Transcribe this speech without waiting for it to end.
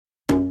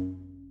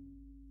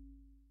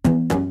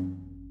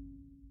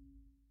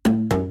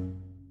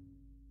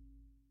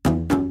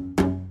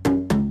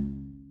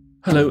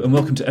Hello and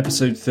welcome to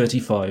episode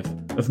 35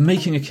 of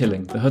Making a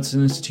Killing, the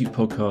Hudson Institute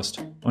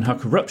podcast on how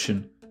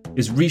corruption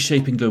is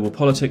reshaping global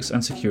politics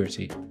and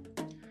security.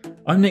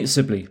 I'm Nate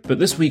Sibley, but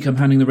this week I'm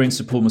handing the reins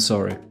to Paul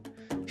Massaro.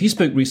 He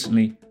spoke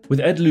recently with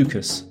Ed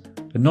Lucas,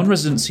 a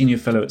non-resident senior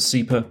fellow at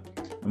CIPA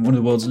and one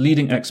of the world's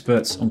leading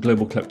experts on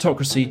global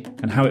kleptocracy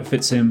and how it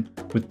fits in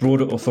with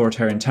broader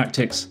authoritarian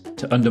tactics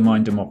to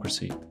undermine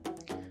democracy.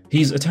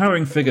 He's a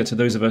towering figure to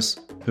those of us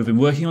who have been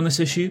working on this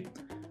issue,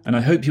 and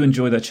I hope you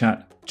enjoy their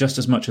chat just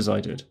as much as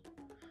I did.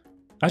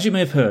 As you may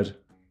have heard,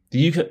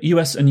 the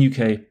US and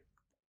UK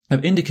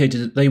have indicated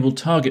that they will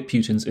target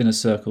Putin's inner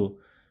circle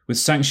with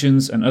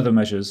sanctions and other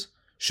measures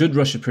should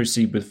Russia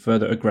proceed with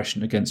further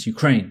aggression against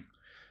Ukraine.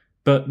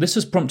 But this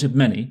has prompted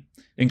many,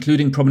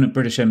 including prominent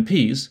British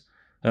MPs,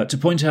 to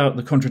point out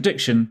the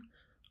contradiction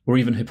or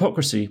even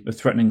hypocrisy of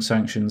threatening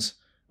sanctions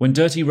when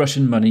dirty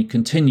Russian money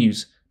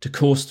continues to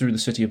course through the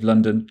City of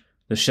London,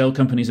 the shell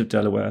companies of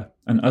Delaware,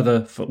 and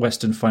other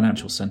Western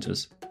financial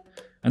centres.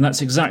 And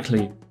that's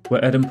exactly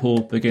where Ed and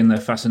Paul begin their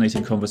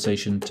fascinating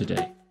conversation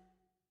today.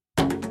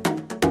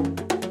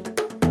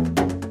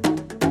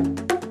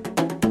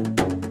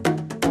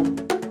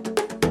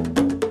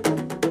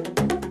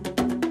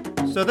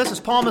 So this is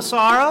Paul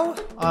Massaro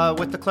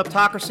with the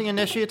Kleptocracy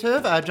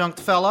Initiative, adjunct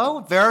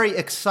fellow. Very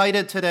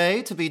excited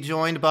today to be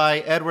joined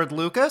by Edward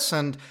Lucas.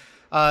 And,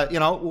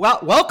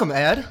 welcome,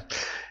 Ed.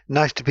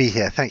 Nice to be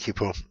here. Thank you,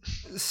 Paul.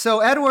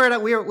 So, Edward,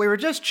 we were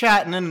just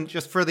chatting, and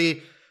just for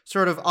the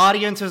sort of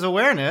audience's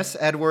awareness,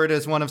 Edward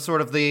is one of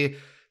sort of the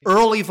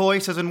early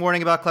voices in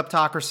warning about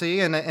kleptocracy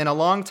and a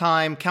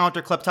long-time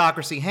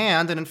counter-kleptocracy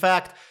hand. And in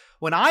fact,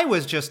 when I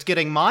was just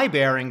getting my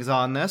bearings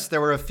on this,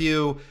 there were a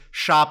few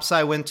shops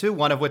I went to,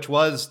 one of which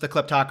was the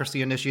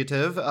Kleptocracy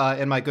Initiative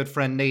and my good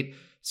friend Nate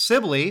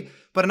Sibley.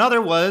 But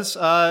another was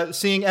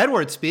seeing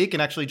Edward speak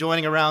and actually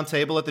joining a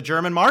roundtable at the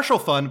German Marshall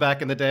Fund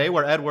back in the day,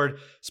 where Edward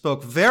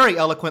spoke very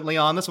eloquently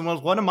on this and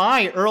was one of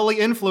my early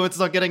influences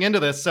on getting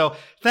into this. So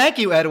thank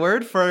you,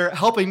 Edward, for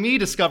helping me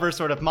discover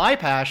sort of my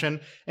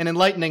passion and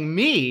enlightening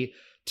me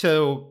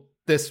to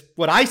this,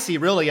 what I see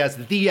really as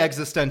the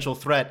existential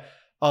threat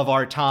of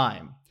our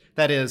time.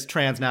 That is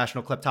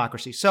transnational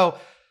kleptocracy. So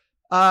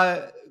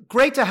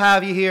great to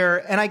have you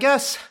here. And I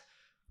guess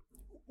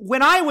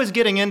when I was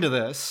getting into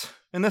this,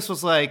 and this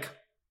was like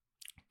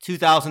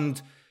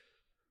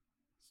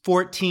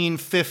 2014,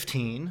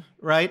 15,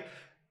 right?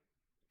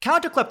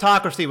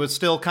 Counter-kleptocracy was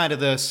still kind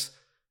of this,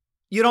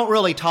 you don't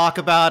really talk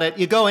about it.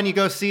 You go and you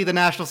go see the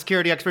national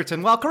security experts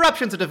and, well,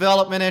 corruption's a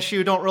development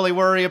issue. Don't really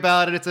worry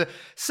about it. It's a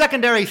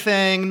secondary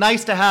thing.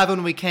 Nice to have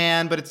when we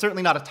can, but it's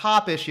certainly not a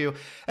top issue.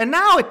 And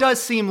now it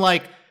does seem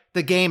like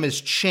the game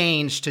has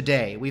changed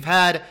today. We've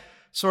had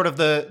sort of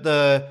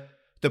the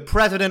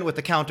president with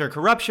the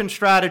counter-corruption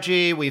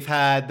strategy. We've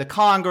had the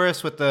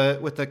Congress with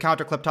the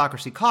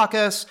counter-kleptocracy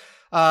caucus.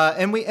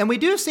 And we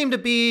do seem to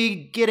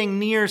be getting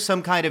near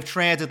some kind of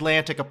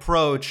transatlantic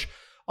approach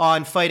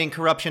on fighting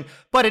corruption.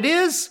 But it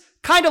is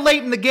kind of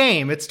late in the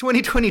game. It's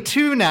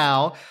 2022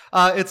 now.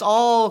 It's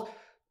all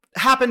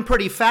happened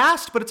pretty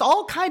fast, but it's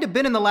all kind of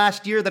been in the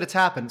last year that it's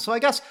happened. So I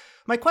guess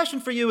my question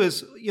for you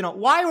is,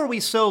 why were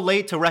we so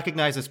late to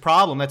recognize this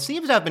problem that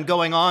seems to have been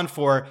going on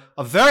for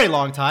a very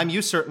long time?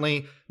 You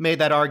certainly made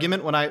that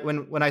argument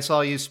when I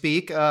saw you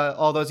speak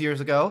all those years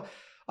ago.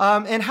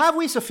 And have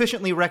we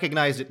sufficiently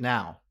recognized it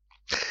now?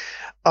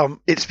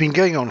 It's been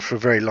going on for a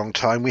very long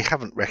time. We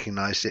haven't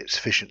recognized it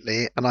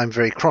sufficiently, and I'm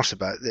very cross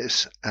about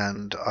this,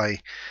 and I'm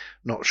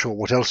not sure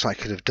what else I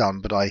could have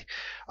done, but I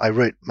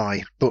wrote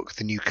my book,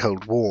 The New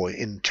Cold War,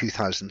 in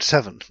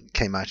 2007. It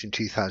came out in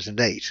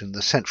 2008, and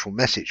the central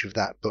message of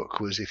that book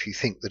was, if you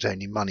think that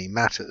only money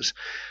matters,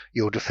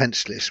 you're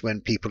defenseless when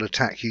people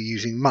attack you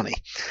using money.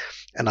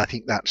 And I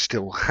think that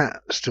still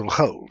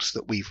holds,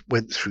 that we've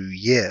went through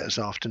years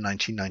after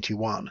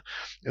 1991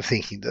 of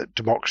thinking that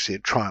democracy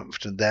had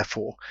triumphed and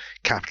therefore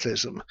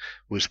capitalism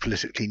was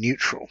politically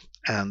neutral,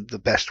 and the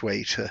best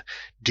way to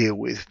deal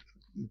with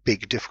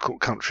big difficult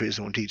countries,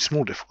 or indeed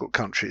small difficult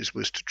countries,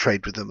 was to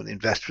trade with them and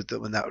invest with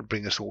them, and that would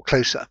bring us all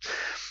closer.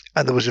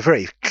 And there was a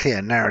very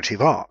clear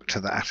narrative arc to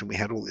that, and we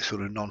had all this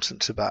sort of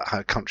nonsense about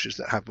how countries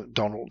that have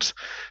McDonald's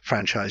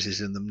franchises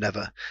in them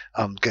never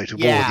go to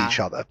war with each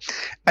other.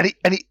 And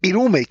it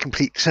all made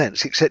complete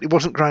sense, except it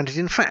wasn't grounded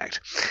in fact.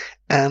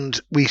 And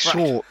we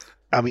saw,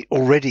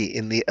 already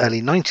in the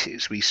early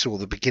 90s, we saw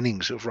the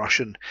beginnings of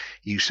Russian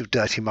use of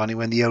dirty money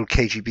when the old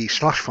KGB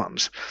slush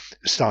funds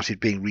started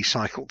being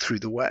recycled through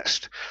the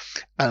West.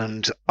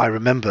 And I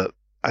remember,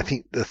 I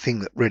think the thing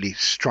that really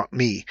struck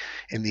me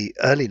in the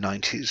early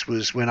 90s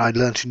was when I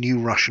learned a new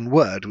Russian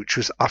word, which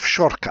was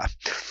offshorka.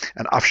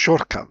 And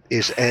offshorka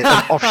is an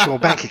offshore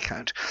bank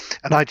account.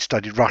 And I'd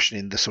studied Russian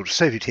in the sort of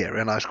Soviet era,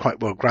 and I was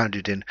quite well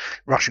grounded in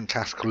Russian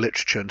classical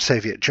literature and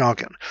Soviet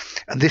jargon.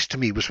 And this to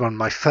me was one of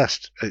my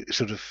first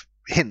sort of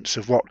hints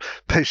of what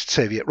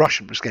post-Soviet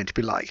Russian was going to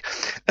be like.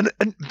 And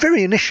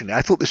very initially,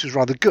 I thought this was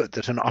rather good,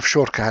 that an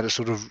Avshorka had a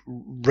sort of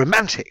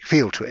romantic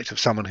feel to it, of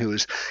someone who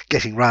was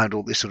getting round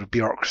all this sort of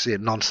bureaucracy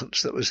and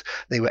nonsense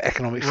they were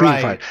economic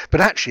freedom fighters.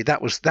 But actually,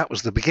 that was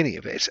the beginning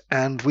of it,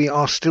 and we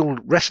are still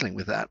wrestling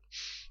with that.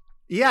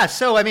 Yeah,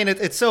 so, I mean,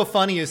 it's so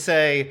funny you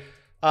say,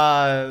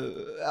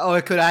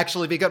 it could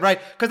actually be good, right?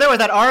 Because there was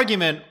that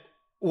argument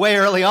way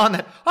early on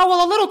that, a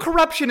little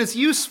corruption is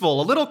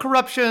useful. A little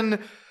corruption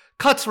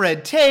cuts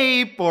red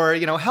tape, or,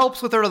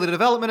 helps with early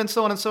development, and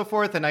so on and so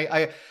forth. And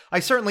I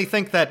certainly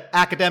think that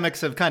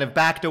academics have kind of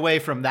backed away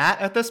from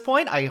that at this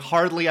point. I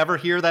hardly ever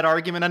hear that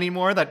argument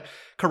anymore, that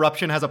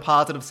corruption has a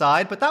positive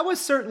side. But that was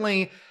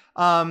certainly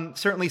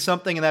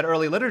something in that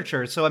early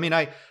literature. So, I mean,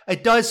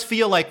 it does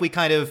feel like we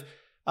kind of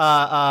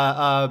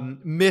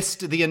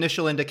missed the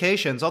initial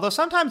indications. Although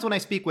sometimes when I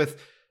speak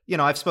with,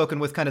 I've spoken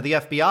with kind of the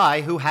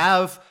FBI, who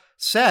have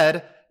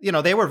said,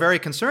 they were very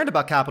concerned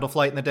about capital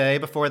flight in the day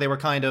before they were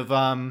kind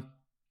of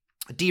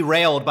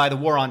derailed by the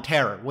war on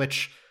terror,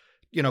 which,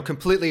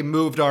 completely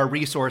moved our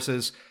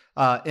resources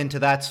into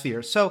that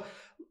sphere. So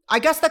I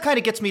guess that kind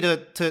of gets me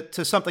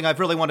to something I've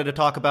really wanted to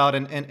talk about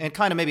and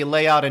kind of maybe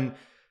lay out in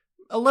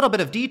a little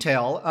bit of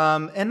detail.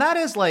 And that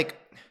is like,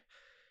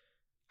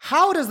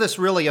 how does this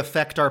really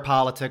affect our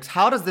politics?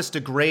 How does this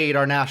degrade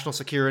our national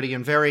security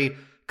in very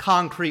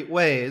concrete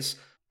ways?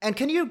 And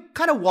can you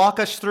kind of walk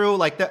us through,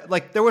 like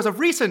there was a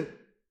recent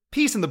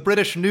piece in the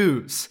British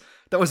News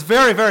that was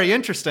very, very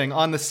interesting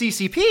on the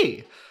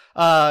CCP,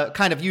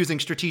 kind of using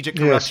strategic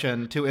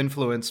corruption to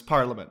influence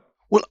Parliament.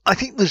 Well, I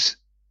think the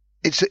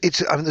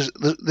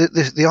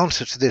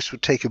answer to this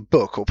would take a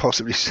book, or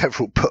possibly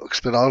several books,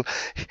 but I'll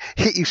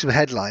hit you some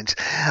headlines.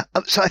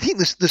 So I think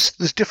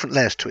there's different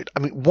layers to it. I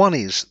mean, one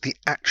is the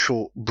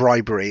actual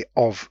bribery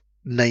of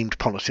named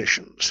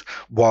politicians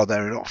while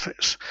they're in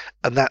office,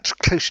 and that's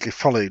closely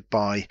followed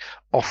by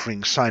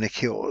offering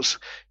sinecures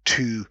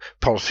to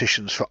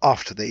politicians for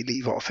after they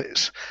leave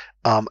office.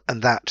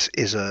 And that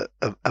is a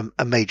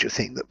major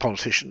thing, that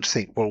politicians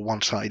think, well,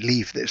 once I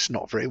leave this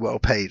not very well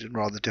paid and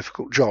rather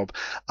difficult job,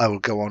 I will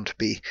go on to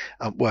be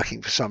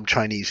working for some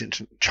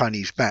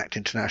Chinese-backed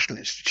international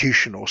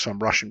institution, or some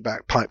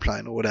Russian-backed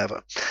pipeline, or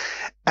whatever.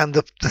 And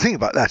the thing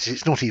about that is,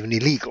 it's not even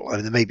illegal. I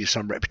mean, there may be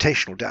some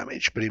reputational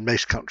damage, but in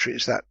most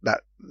countries that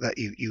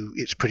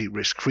it's pretty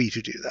risk-free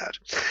to do that.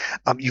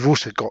 You've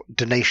also got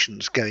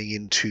donations going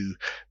into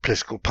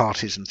political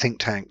parties and think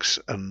tanks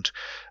and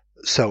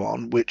so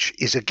on, which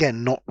is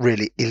again not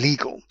really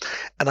illegal.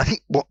 And I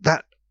think what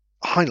that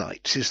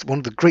highlights is one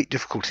of the great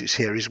difficulties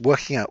here is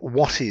working out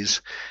what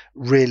is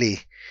really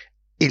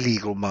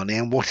illegal money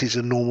and what is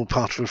a normal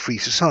part of a free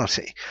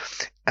society.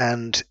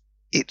 And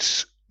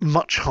it's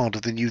much harder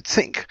than you'd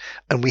think.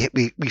 And we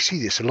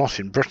see this a lot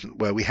in Britain,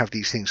 where we have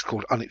these things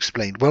called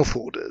unexplained wealth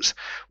orders,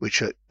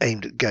 which are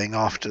aimed at going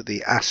after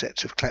the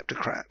assets of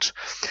kleptocrats.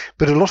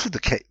 But a lot of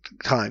the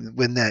time,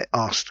 when they're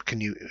asked,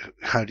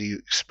 how do you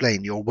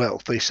explain your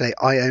wealth, they say,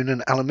 I own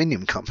an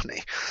aluminium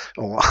company,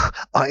 or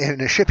I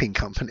own a shipping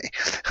company,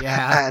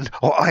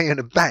 or I own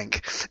a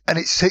bank. And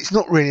it's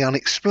not really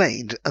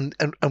unexplained. And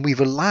we've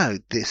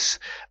allowed this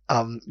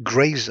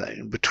grey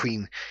zone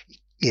between,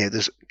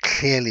 there's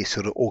clearly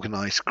sort of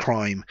organized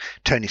crime,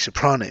 Tony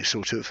Soprano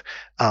sort of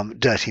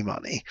dirty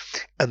money,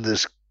 and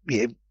there's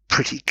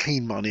pretty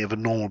clean money of a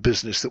normal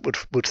business that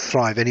would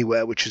thrive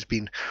anywhere, which has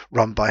been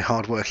run by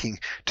hardworking,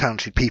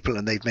 talented people,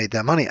 and they've made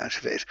their money out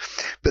of it.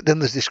 But then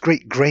there's this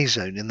great grey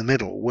zone in the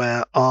middle,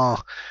 where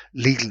our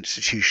legal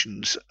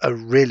institutions are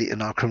really,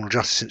 and our criminal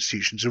justice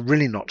institutions are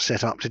really not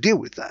set up to deal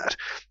with that.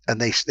 And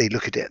they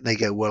look at it and they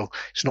go, well,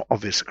 it's not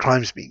obvious that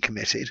crime's being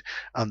committed.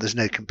 There's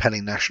no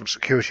compelling national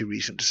security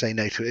reason to say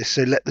no to it,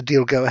 so let the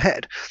deal go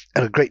ahead.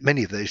 And a great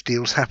many of those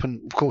deals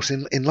happen, of course,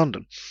 in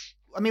London.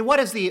 I mean, what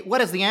is the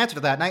answer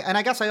to that? And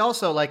I guess I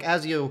also, like,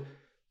 as you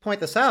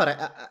point this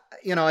out,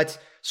 it's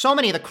so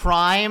many of the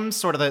crimes,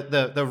 sort of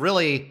the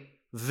really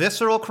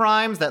visceral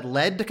crimes that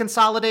led to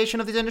consolidation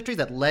of these industries,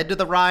 that led to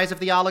the rise of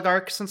the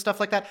oligarchs and stuff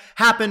like that,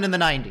 happened in the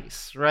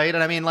 90s, right?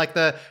 And I mean,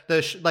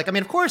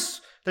 of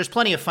course, there's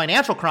plenty of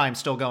financial crime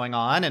still going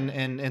on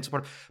and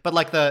support, but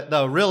like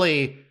the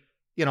really,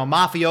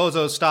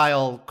 mafioso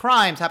style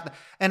crimes happen.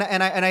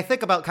 And I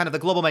think about kind of the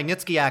Global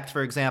Magnitsky Act,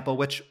 for example,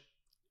 which,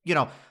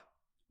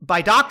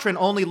 by doctrine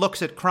only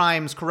looks at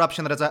crimes,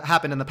 corruption that has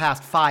happened in the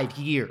past 5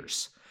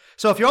 years.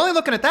 So if you're only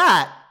looking at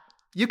that,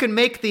 you can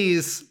make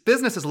these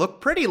businesses look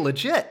pretty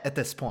legit at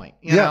this point,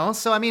 you know?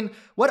 So, I mean,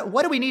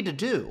 what do we need to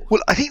do?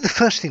 Well, I think the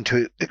first thing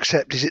to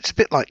accept is it's a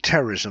bit like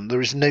terrorism.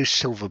 There is no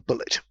silver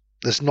bullet.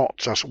 There's not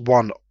just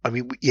one. I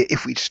mean,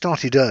 if we'd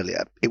started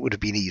earlier, it would have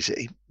been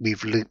easy.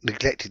 We've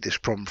neglected this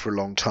problem for a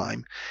long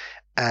time.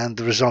 And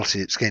the result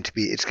is it's going to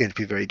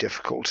be very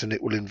difficult, and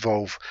it will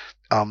involve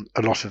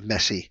a lot of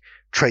messy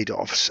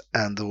trade-offs,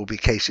 and there will be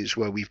cases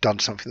where we've done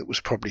something that was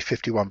probably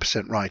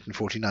 51% right and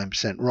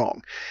 49%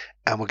 wrong,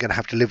 and we're going to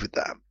have to live with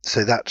that.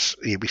 So that's,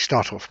 we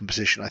start off from a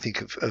position, I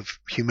think, of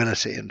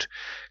humility and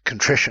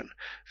contrition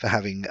for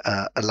having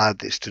allowed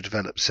this to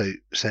develop so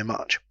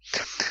much.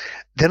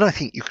 Then I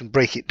think you can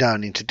break it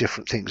down into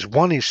different things.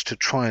 One is to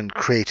try and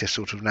create a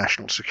sort of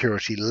national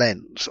security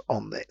lens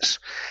on this.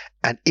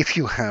 And if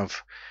you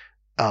have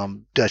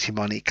dirty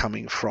money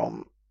coming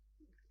from,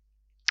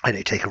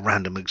 take a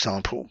random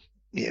example,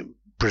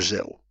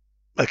 Brazil.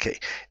 Okay,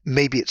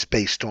 maybe it's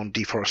based on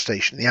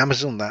deforestation. The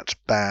Amazon, that's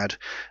bad,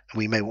 and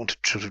we may want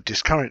to sort of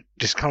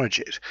discourage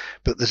it.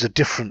 But there's a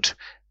different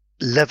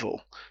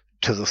level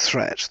to the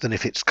threat than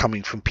if it's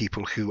coming from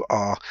people who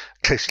are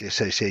closely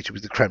associated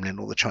with the Kremlin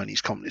or the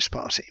Chinese Communist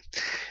Party.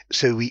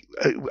 So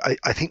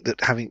I think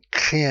that having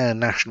clear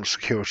national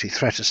security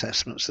threat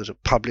assessments that are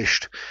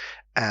published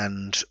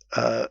and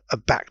are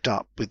backed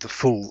up with the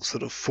full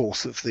sort of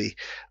force of the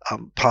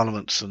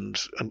parliaments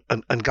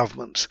and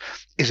governments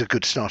is a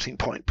good starting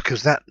point,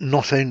 because that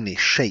not only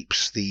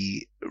shapes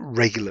the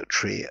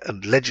regulatory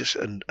and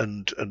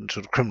and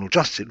sort of criminal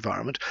justice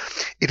environment,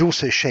 it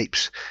also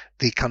shapes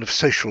the kind of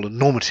social and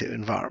normative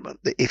environment.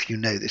 That if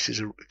this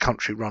is a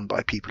country run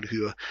by people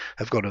who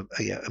have got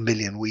a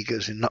million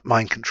Uyghurs in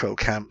mind control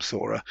camps,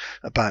 or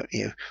about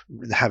the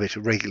habit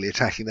of regularly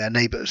attacking their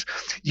neighbours,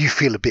 you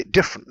feel a bit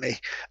differently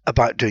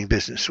about doing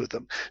business with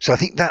them. So I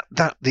think that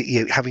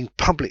having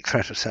public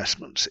threat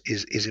assessments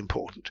is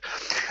important.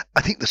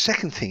 I think the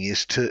second thing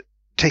is to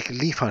take a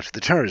leaf out of the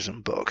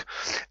terrorism book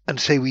and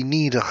say we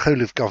need a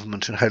whole of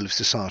government and whole of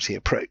society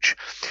approach.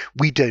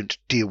 We don't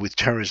deal with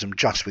terrorism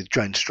just with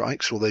drone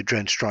strikes, although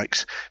drone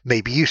strikes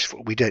may be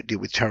useful. We don't deal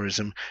with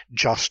terrorism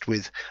just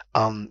with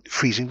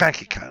freezing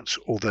bank accounts,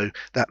 although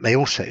that may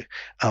also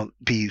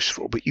be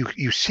useful. But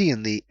you see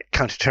in the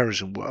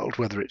counterterrorism world,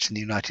 whether it's in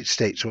the United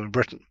States or in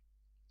Britain,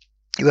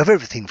 you have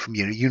everything from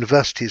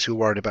universities who are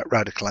worried about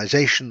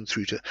radicalization,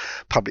 through to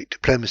public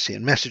diplomacy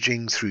and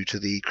messaging, through to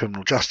the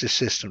criminal justice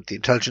system, the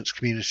intelligence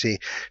community,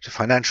 to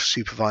financial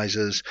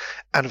supervisors,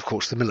 and of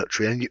course the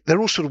military. And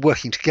they're all sort of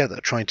working together,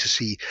 trying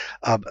to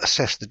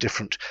assess the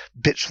different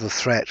bits of the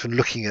threat and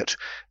looking at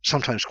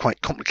sometimes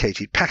quite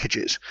complicated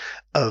packages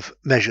of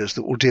measures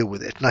that will deal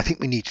with it. And I think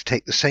we need to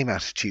take the same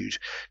attitude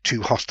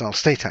to hostile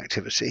state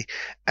activity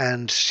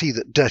and see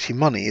that dirty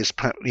money is,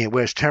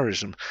 whereas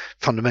terrorism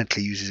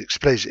fundamentally uses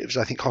explosives,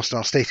 I think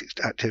hostile state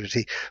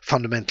activity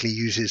fundamentally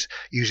uses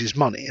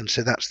money, and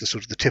so that's the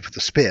sort of the tip of the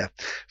spear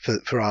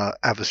for our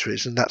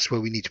adversaries, and that's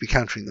where we need to be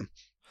countering them.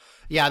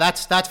 Yeah,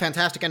 that's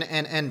fantastic,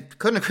 and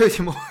couldn't agree with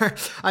you more.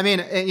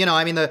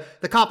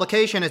 The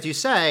complication, as you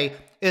say,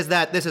 is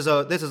that this is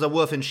a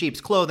wolf in sheep's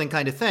clothing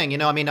kind of thing.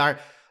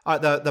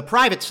 The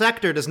private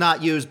sector does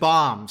not use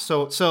bombs,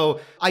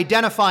 so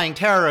identifying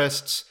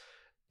terrorists,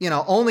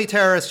 only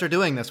terrorists are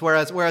doing this.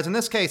 Whereas in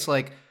this case,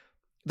 like,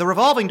 the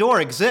revolving door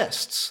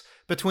exists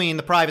between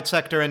the private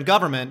sector and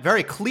government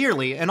very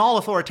clearly, and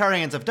all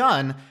authoritarians have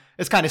done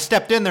is kind of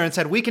stepped in there and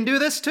said, we can do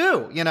this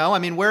too.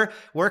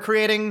 We're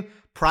creating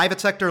private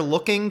sector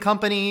looking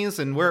companies,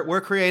 and we're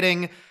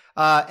creating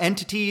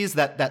entities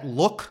that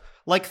look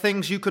like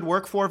things you could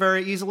work for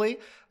very easily,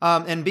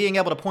 and being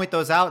able to point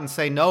those out and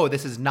say, no,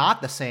 this is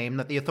not the same,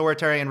 that the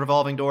authoritarian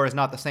revolving door is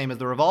not the same as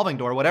the revolving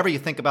door. Whatever you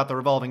think about the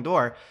revolving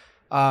door,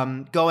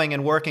 going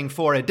and working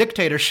for a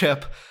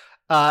dictatorship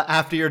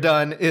after you're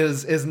done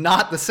is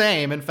not the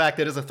same. In fact,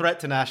 it is a threat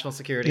to national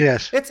security.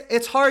 Yes,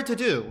 it's hard to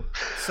do.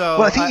 So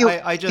well, I think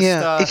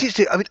it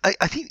is.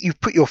 I think you've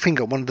put your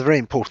finger on one of the very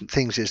important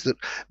things, is that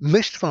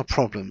most of our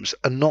problems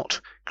are not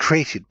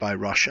created by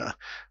Russia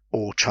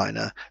or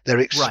China; they're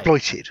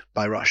exploited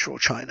by Russia or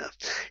China.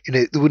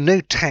 There were no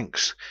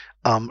tanks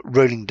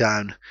rolling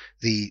down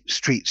the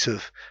streets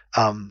of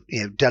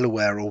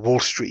Delaware or Wall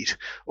Street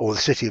or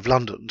the City of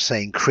London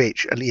saying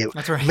create,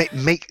 that's right.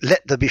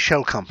 let there be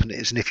shell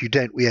companies, and if you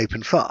don't, we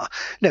open fire.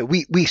 No,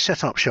 we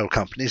set up shell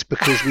companies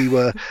because we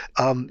were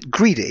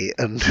greedy,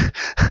 and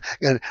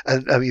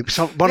I mean,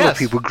 one lot of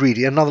people were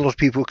greedy, and another lot of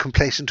people were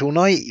complacent or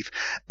naive,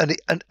 and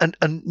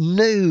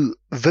no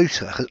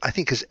voter I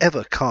think has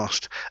ever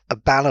cast a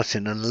ballot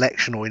in an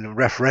election or in a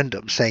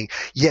referendum saying,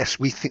 yes,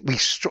 we think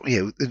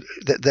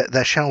that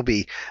there shall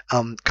be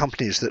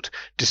companies that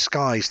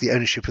disguise the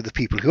ownership of the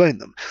people who own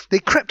them. They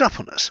crept up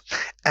on us,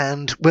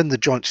 and when the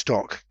joint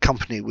stock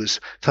company was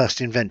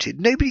first invented,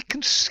 nobody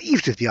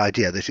conceived of the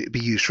idea that it would be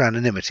used for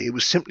anonymity. It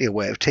was simply a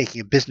way of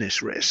taking a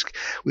business risk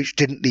which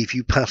didn't leave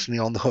you personally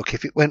on the hook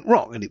if it went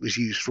wrong, and it was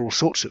used for all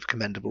sorts of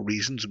commendable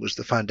reasons. It was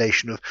the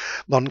foundation of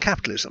modern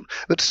capitalism.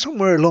 But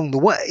somewhere along the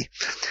way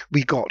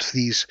we got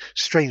these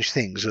strange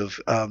things of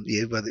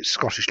whether it's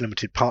Scottish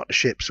limited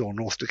partnerships or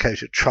North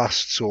Dakota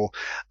trusts or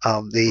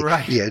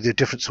the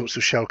different sorts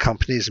of shell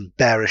companies, and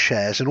bearer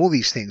shares and all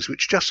these things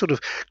which just sort of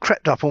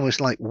crept up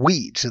almost like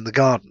weeds in the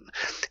garden.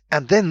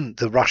 And then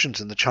the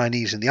Russians and the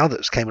Chinese and the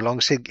others came along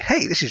and said,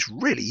 hey, this is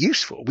really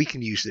useful. We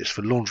can use this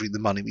for laundering the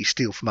money we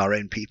steal from our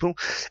own people,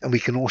 and we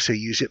can also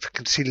use it for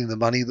concealing the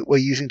money that we're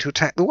using to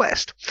attack the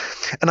West.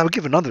 And I would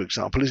give another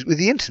example is with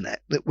the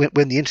internet. That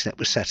when the internet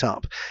was set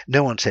up,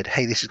 no one said,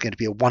 hey, this is going to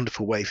be a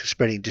wonderful way for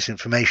spreading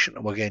disinformation,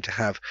 and we're going to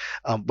have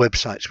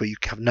websites where you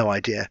have no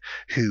idea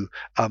who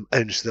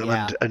owns them,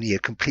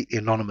 and completely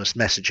anonymous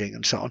messaging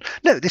and so on.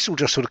 No, this all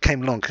just sort of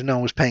came along because no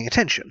one was paying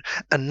attention,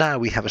 and now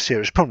we have a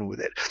serious problem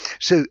with it.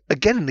 So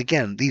again and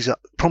again, these are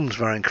problems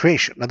of our own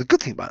creation. Now, the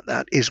good thing about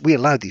that is we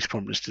allowed these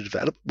problems to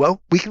develop.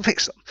 Well, we can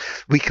fix them.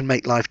 We can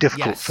make life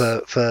difficult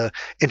for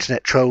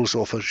internet trolls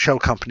or for shell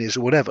companies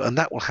or whatever, and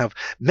that will have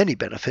many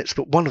benefits,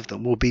 but one of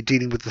them will be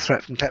dealing with the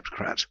threat from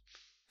kleptocrats.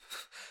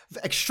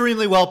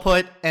 Extremely well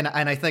put, and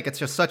I think it's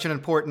just such an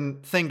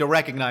important thing to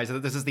recognize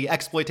that this is the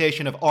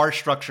exploitation of our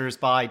structures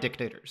by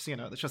dictators.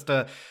 It's just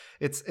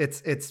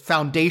it's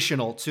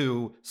foundational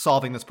to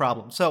solving this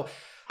problem. So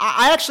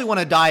I actually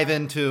want to dive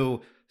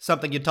into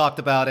something you talked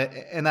about,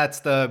 and that's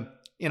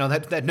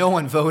that no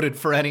one voted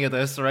for any of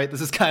this, right?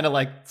 This is kind of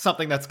like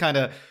something that's kind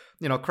of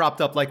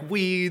cropped up like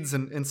weeds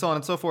and so on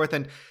and so forth.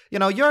 And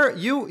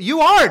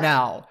you are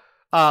now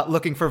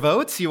looking for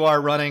votes. You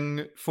are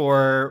running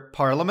for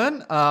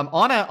parliament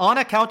on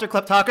a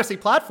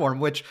counter-kleptocracy platform,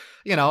 which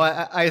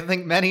I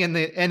think many in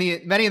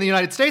the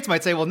United States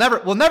might say we'll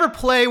never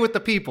play with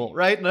the people,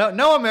 right?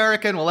 No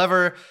American will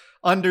ever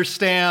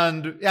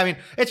understand. I mean,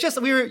 it's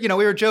just we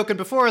were joking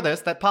before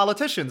this that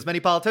many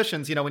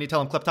politicians, when you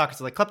tell them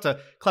kleptocracy, like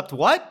klept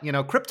what?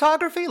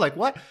 Cryptography, like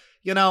what?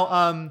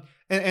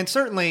 And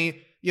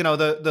certainly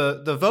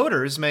the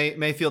voters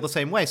may feel the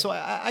same way. So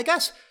I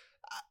guess.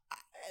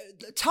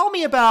 Tell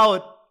me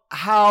about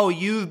how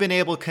you've been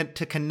able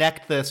to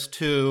connect this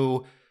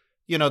to,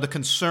 the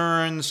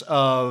concerns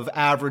of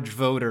average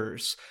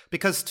voters,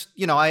 because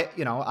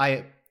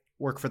I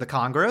work for the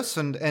Congress,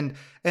 and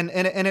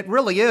it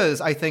really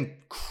is, I think,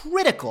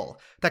 critical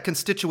that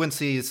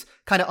constituencies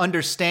kind of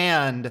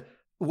understand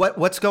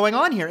what's going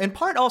on here. In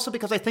part also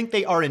because I think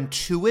they are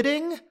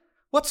intuiting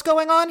what's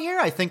going on here.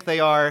 I think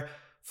they are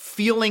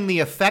feeling the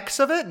effects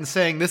of it and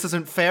saying this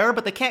isn't fair,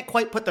 but they can't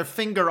quite put their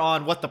finger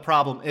on what the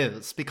problem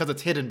is because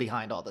it's hidden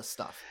behind all this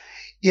stuff.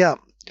 Yeah.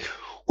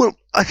 Well,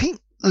 I think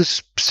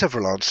there's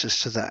several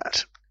answers to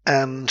that.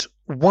 And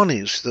one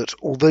is that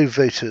although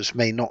voters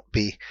may not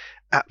be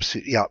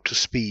absolutely up to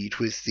speed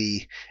with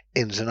the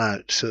ins and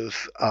outs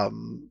of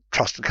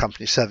trust and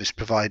company service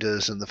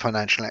providers and the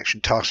Financial Action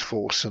Task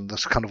Force and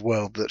this kind of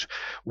world that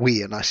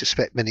we, and I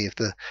suspect many of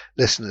the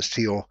listeners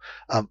to your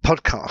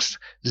podcast,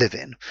 live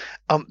in,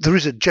 there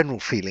is a general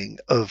feeling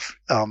of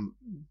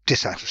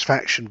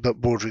dissatisfaction,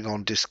 but bordering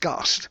on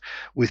disgust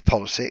with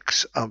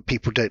politics.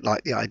 People don't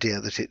like the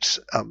idea that it's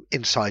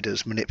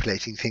insiders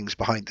manipulating things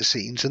behind the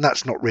scenes, and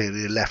that's not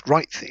really a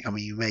left-right thing. I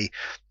mean,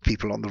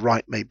 people on the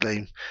right may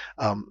blame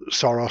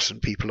Soros,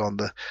 and people on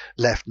the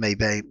left may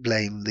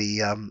blame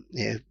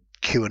the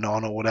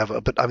QAnon or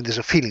whatever. But I mean, there's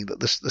a feeling that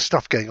there's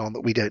stuff going on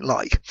that we don't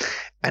like,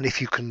 and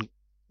if you can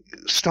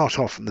start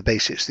off from the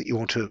basis that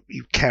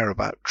you care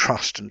about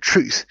trust and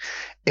truth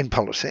in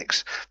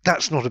politics,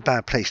 that's not a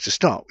bad place to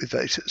start with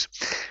voters.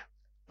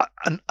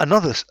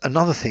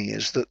 Another thing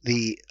is that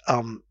the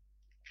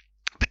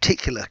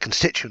particular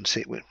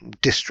constituency,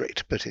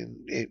 district, but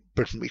in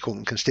Britain we call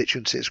them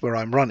constituencies, where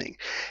I'm running,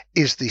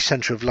 is the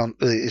centre of London.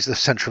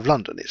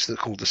 It's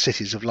called the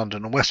cities of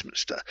London and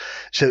Westminster.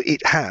 So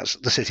it has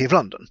the City of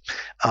London.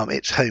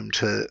 It's home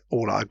to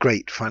all our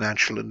great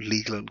financial and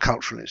legal and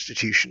cultural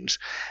institutions,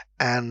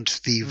 and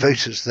the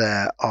voters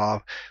there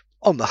are,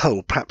 on the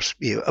whole, perhaps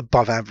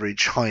above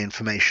average, high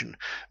information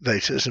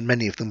voters, and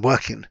many of them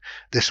work in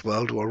this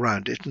world or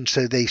around it, and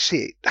so they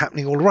see it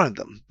happening all around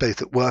them,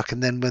 both at work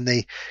and then when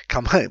they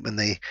come home, and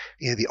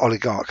the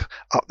oligarch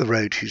up the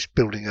road who's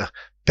building a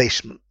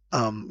basement,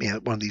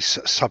 one of these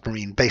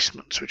submarine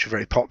basements, which are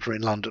very popular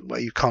in London, where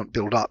you can't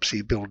build up, so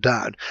you build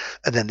down,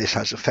 and then this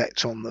has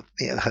effects on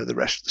the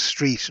rest of the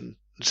street and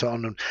so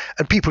on,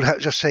 and people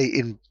just say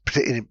in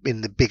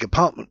the big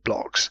apartment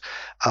blocks,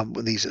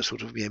 when these are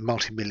sort of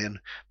multi-million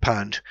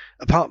pound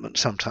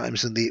apartments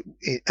sometimes, and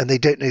they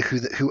don't know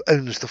who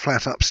owns the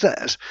flat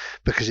upstairs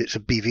because it's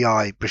a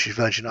BVI, British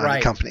Virgin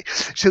Islands company.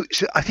 So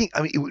I think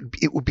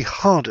it would be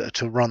harder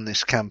to run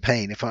this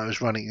campaign if I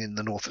was running in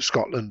the north of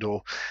Scotland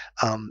or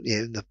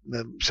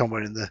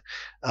somewhere in the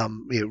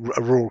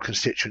a rural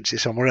constituency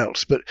somewhere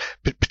else, but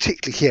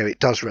particularly here it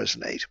does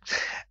resonate.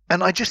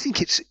 And I just think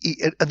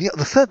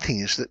the third thing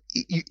is that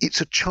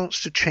it's a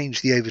chance to change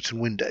the Overton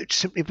window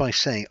simply by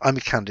saying, I'm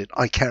a candidate,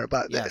 I care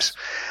about this.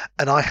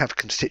 And I have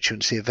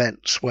constituency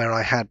events where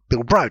I had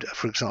Bill Browder,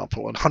 for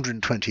example, and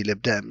 120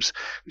 Lib Dems,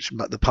 which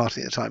was the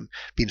party at the time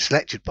being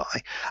selected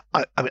by.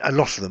 I mean, a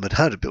lot of them had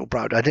heard of Bill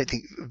Browder. I don't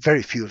think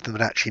very few of them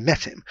had actually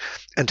met him.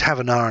 And to have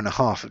an hour and a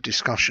half of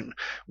discussion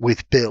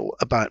with Bill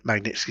about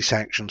Magnitsky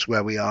sanctions,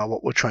 where we are,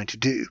 what we're trying to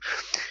do,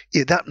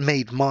 that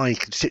made my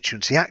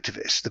constituency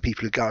activists, the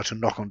people who go out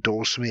and knock on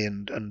doors for me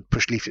and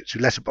push leaflets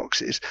through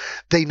letterboxes,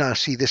 they now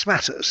see this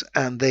matters,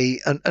 and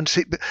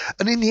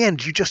in the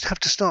end you just have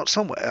to start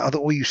somewhere,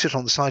 or you sit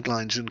on the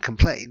sidelines and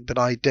complain. But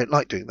I don't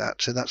like doing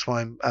that, so that's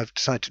why I've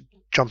decided to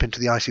jump into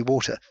the icy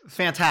water.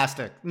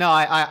 Fantastic. No,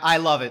 I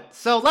love it.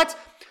 So let's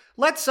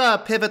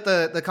pivot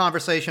the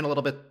conversation a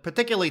little bit,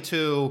 particularly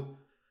to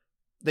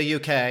the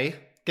UK,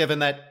 given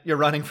that you're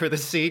running for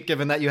this seat,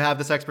 given that you have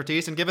this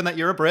expertise, and given that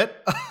you're a Brit.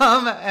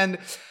 And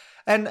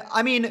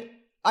I mean,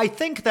 I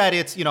think that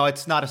it's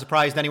not a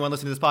surprise to anyone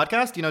listening to this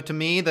podcast. To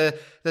me, the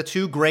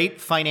two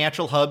great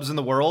financial hubs in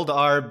the world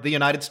are the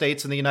United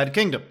States and the United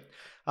Kingdom.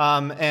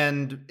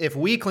 And if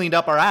we cleaned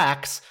up our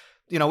acts,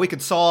 we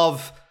could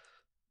solve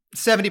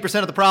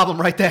 70% of the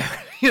problem right there.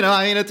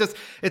 I mean,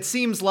 it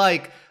seems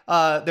like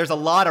there's a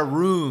lot of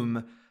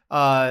room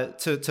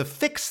to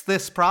fix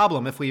this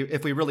problem if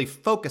we really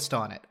focused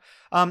on it.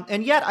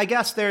 And yet, I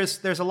guess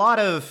there's a lot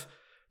of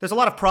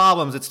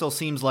problems. It still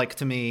seems like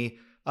to me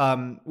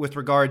with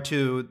regard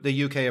to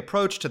the UK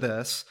approach to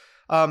this.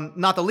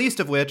 Not the least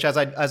of which, as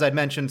I'd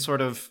mentioned,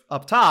 sort of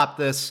up top,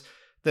 this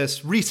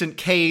recent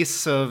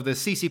case of the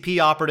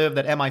CCP operative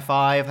that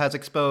MI5 has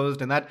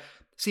exposed, and that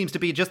seems to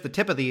be just the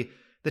tip of the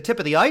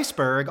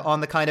iceberg on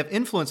the kind of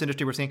influence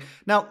industry we're seeing.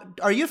 Now,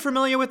 are you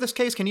familiar with this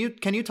case? Can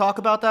you talk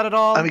about that at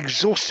all? I'm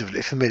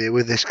exhaustively familiar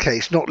with this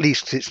case, not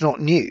least it's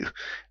not new.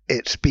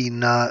 It's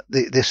been,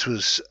 this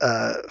was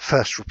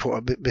first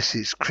reported by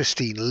Mrs.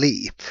 Christine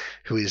Lee,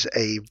 who is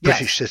a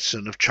British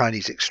citizen of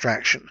Chinese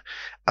extraction,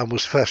 and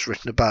was first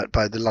written about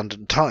by the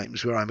London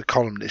Times, where I'm a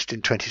columnist,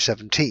 in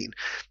 2017.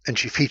 And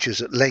she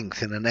features at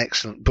length in an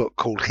excellent book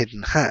called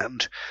Hidden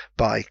Hand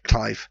by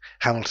Clive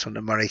Hamilton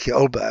and Marike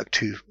Olberg,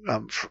 two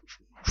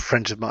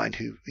friends of mine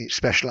who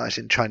specialise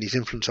in Chinese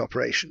influence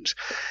operations.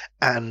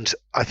 And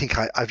I think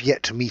I've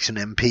yet to meet an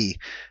MP,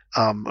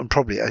 and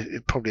probably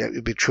it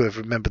would be true of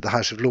a member of the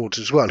House of Lords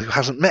as well, who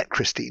hasn't met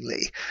Christine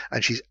Lee.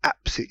 And she's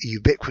absolutely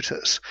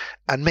ubiquitous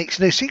and makes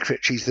no secret.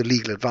 She's the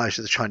legal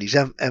advisor of the Chinese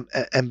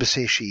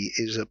embassy. She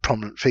is a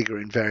prominent figure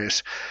in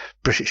various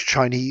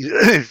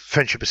British-Chinese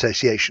friendship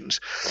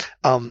associations.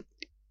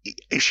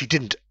 She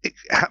didn't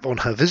have on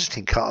her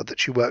visiting card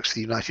that she works for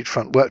the United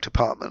Front Work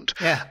Department,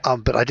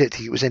 but I don't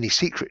think it was any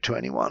secret to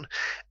anyone.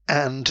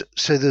 And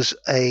so there's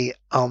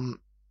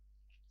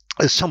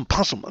some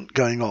puzzlement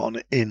going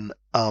on in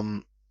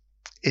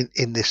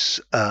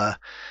this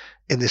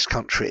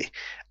country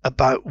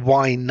about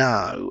why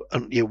now,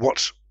 and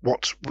what's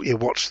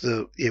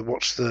the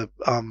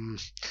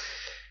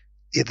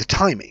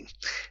timing.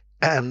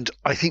 And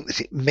I think that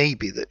it may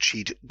be that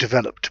she'd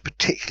developed a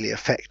particularly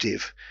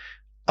effective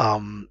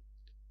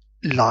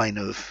line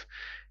of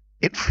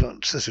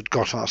influence that had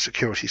got our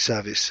security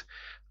service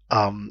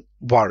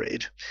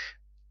worried.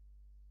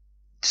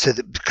 So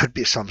there could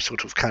be some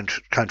sort of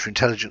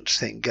counterintelligence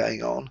thing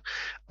going on.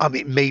 I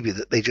mean, maybe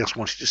that they just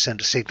wanted to send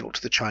a signal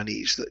to the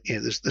Chinese that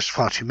there's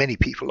far too many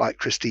people like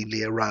Christine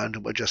Lee around,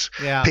 and we're just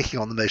picking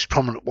on the most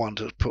prominent one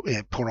to put,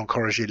 pour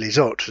encourager les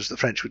autres, as the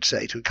French would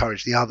say, to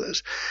encourage the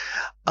others.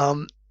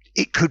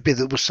 It could be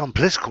there was some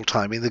political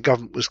timing. The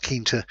government was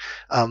keen to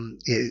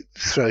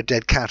throw a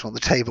dead cat on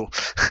the table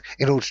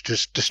in order to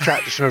just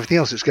distract us from everything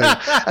else that's going on.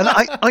 And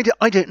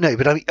I don't know,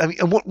 but I mean,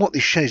 and what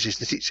this shows is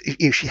that it's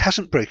she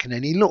hasn't broken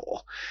any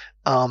law.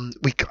 I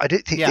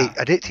don't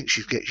think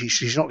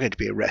she's not going to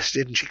be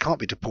arrested, and she can't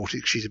be deported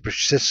because she's a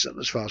British citizen,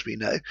 as far as we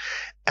know.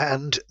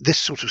 And this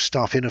sort of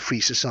stuff in a free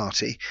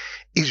society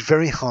is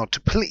very hard to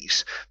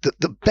police.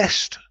 The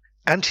best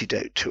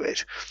antidote to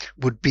it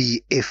would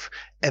be if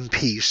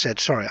MPs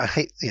said, sorry, I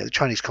hate, the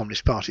Chinese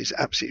Communist Party is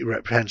absolutely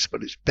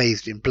reprehensible. It's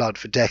bathed in blood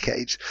for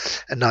decades,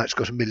 and now it's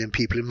got 1 million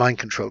people in mind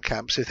control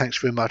camps. So thanks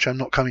very much. I'm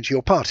not coming to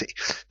your party.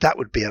 That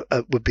would be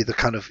the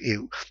kind of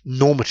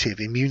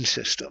normative immune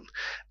system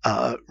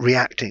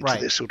reacting to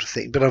this sort of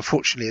thing. But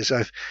unfortunately, as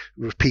I've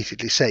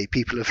repeatedly say,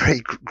 people are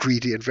very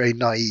greedy and very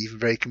naive and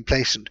very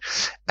complacent,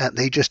 and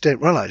they just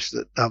don't realise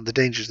that the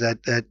dangers they're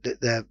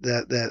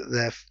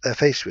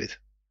faced with.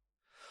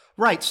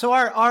 Right. So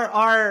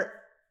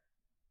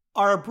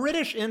are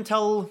British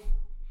intel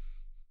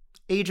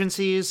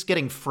agencies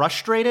getting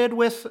frustrated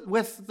with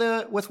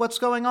what's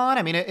going on?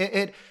 I mean,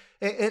 it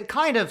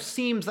kind of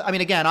seems. I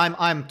mean, again,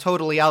 I'm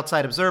totally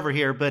outside observer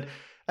here, but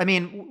I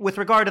mean, with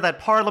regard to that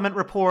Parliament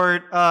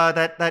report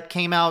that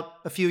came out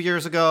a few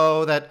years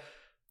ago, that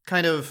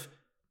kind of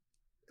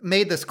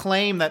made this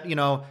claim that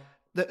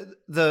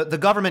the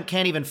government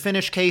can't even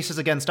finish cases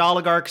against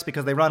oligarchs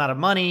because they run out of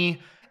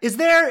money. Is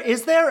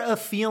there a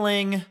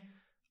feeling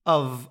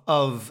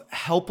of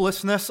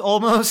helplessness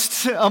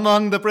almost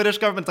among the British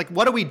government? Like,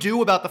 what do we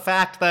do about the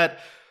fact that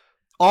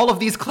all of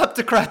these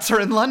kleptocrats are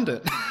in London?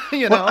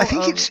 Well, I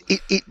think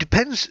it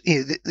depends.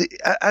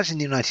 As in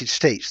the United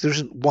States, there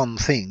isn't one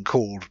thing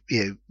called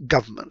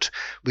government.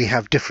 We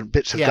have different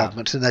bits of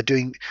government, and they're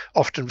doing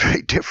often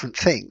very different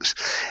things.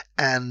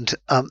 And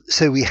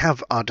so we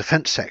have our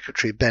Defense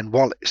Secretary Ben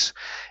Wallace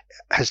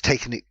has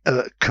taken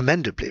a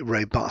commendably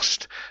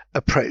robust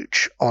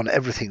approach on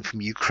everything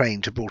from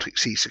Ukraine to Baltic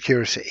Sea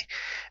security,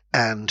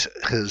 and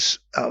has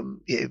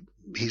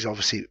he's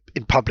obviously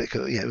in public a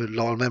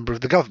loyal member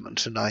of the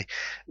government, and I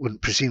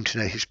wouldn't presume to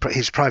know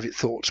his private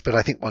thoughts, but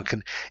I think one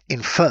can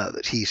infer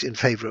that he's in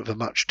favour of a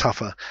much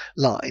tougher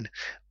line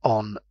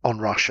on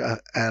Russia,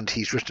 and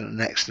he's written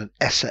an excellent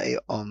essay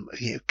on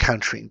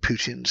countering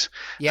Putin's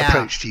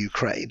approach to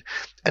Ukraine,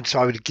 and so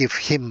I would give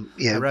him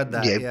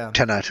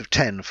 10 out of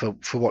 10 for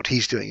what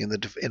he's doing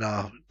in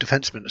our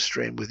defence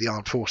ministry and with the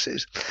armed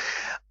forces.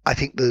 I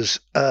think there's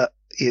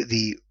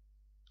the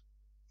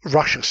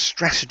Russia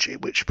strategy,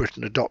 which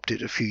Britain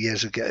adopted a few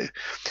years ago,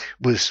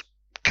 was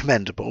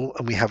commendable,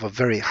 and we have a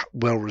very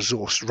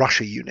well-resourced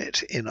Russia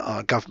unit in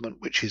our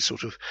government, which is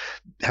sort of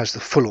has the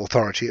full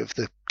authority of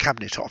the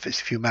Cabinet Office.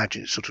 If you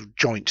imagine it's sort of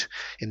joint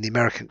in the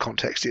American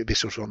context, it would be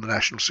sort of on the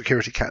National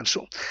Security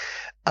Council,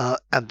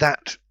 and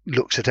that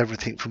looks at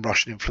everything from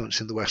Russian influence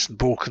in the Western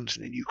Balkans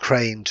and in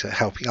Ukraine to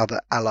helping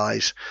other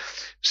allies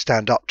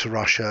stand up to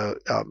Russia,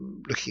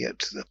 looking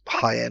at the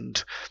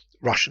high-end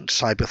Russian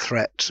cyber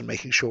threats and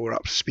making sure we're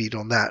up to speed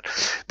on that.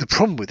 The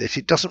problem with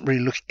it doesn't really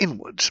look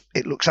inwards,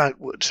 it looks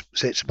outwards.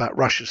 So it's about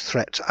Russia's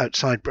threats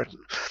outside Britain.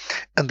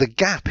 And the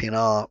gap in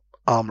our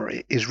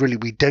armoury is really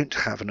we don't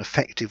have an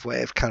effective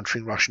way of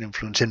countering Russian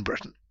influence in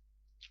Britain.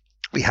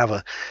 We have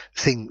a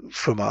thing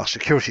from our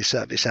security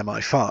service,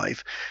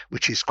 MI5,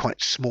 which is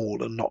quite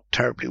small and not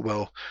terribly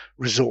well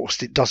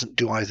resourced. It doesn't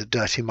do either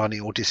dirty money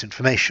or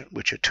disinformation,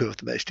 which are two of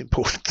the most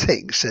important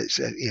things. So it's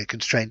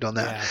constrained on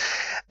that.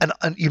 Yeah.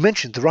 And you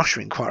mentioned the Russia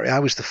inquiry. I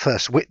was the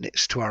first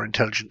witness to our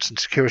Intelligence and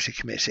Security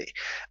Committee,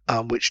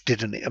 which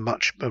did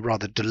a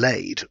rather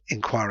delayed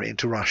inquiry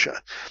into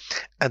Russia.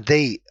 And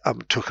they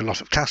took a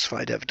lot of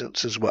classified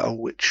evidence as well,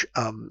 which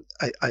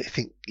I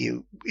think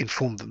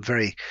informed them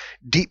very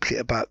deeply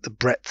about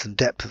the breadth and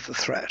depth of the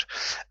threat.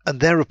 And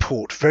their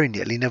report very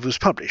nearly never was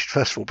published.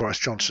 First of all, Boris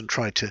Johnson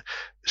tried to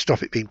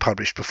stop it being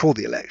published before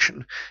the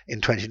election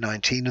in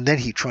 2019, and then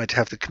he tried to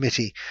have the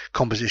committee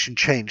composition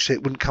changed so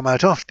it wouldn't come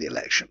out after the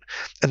election.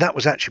 And that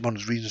was actually one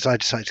of the reasons I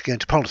decided to go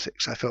into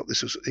politics. I felt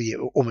this was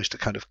almost a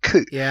kind of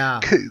coup.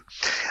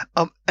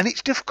 And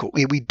it's difficult.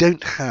 We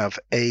don't have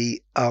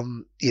the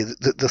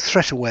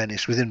threat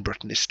awareness within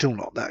Britain is still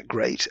not that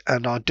great,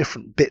 and our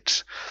different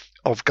bits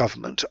of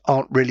government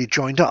aren't really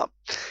joined up.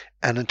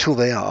 And until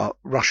they are,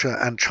 Russia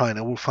and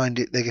China will find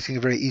they're getting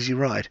a very easy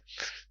ride.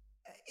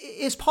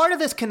 Is part of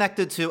this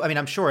connected to, I mean,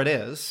 I'm sure it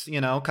is,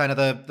 kind of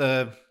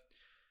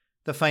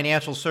the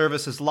financial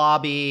services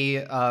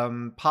lobby,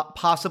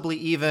 possibly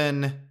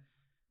even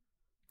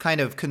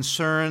kind of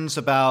concerns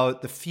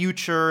about the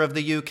future of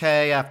the UK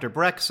after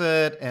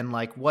Brexit, and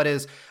like what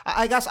is,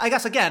 I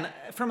guess again,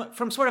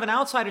 from sort of an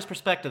outsider's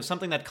perspective,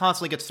 something that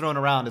constantly gets thrown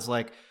around is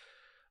like,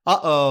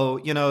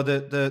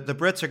 the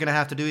Brits are going to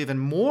have to do even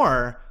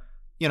more,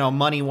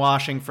 money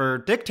washing for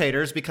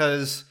dictators,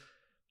 because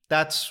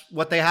that's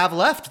what they have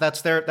left.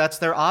 That's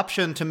their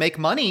option to make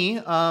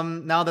money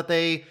now that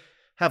they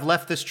have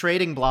left this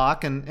trading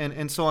bloc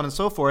and so on and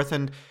so forth.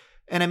 And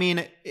I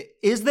mean,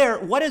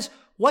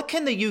 what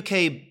can the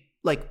UK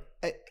like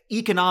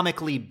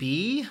economically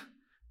be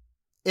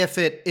if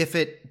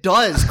it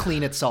does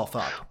clean itself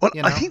up? Well,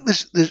 I think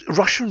there's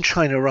Russia and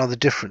China are rather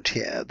different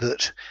here.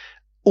 That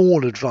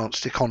all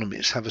advanced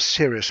economies have a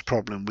serious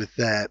problem with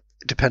their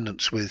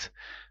dependence with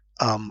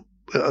Russia.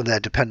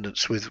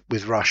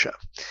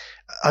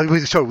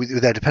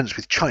 With their dependence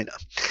with China.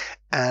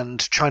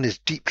 And China is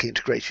deeply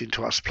integrated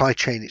into our supply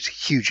chain. It's a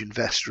huge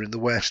investor in the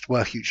West.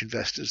 We're huge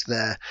investors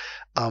there.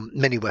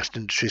 Many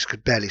Western industries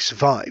could barely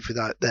survive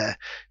without their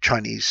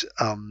Chinese,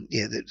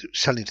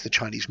 selling to the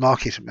Chinese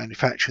market and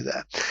manufacture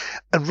there.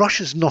 And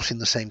Russia's not in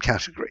the same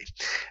category.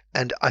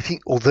 And I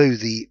think although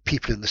the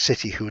people in the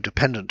city who are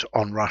dependent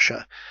on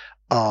Russia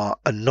are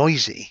a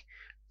noisy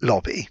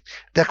lobby,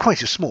 they're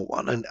quite a small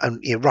one,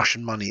 and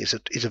Russian money is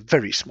a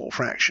very small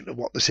fraction of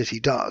what the city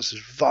does.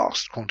 There's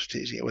vast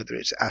quantities, whether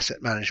it's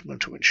asset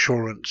management or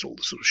insurance, all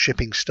the sort of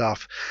shipping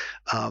stuff,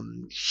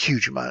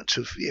 huge amounts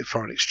of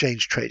foreign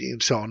exchange trading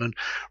and so on. And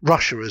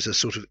Russia, as a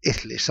sort of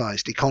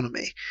Italy-sized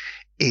economy,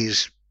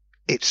 it's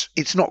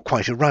not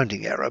quite a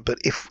rounding error, but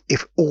if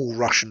all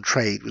Russian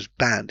trade was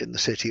banned in the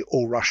city,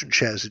 all Russian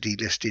shares are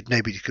delisted,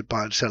 nobody could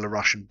buy and sell a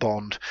Russian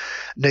bond,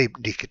 no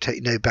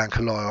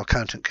banker, lawyer, or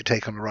accountant could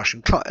take on a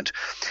Russian client.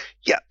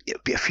 Yeah, it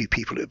would be a few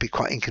people, it would be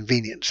quite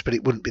inconvenienced, but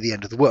it wouldn't be the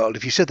end of the world.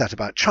 If you said that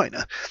about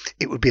China,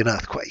 it would be an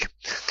earthquake.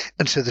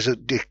 And so there's a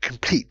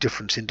complete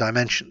difference in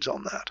dimensions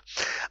on that.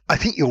 I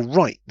think you're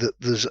right that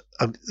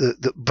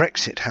that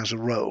Brexit has a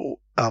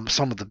role.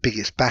 Some of the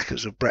biggest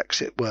backers of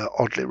Brexit were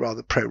oddly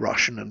rather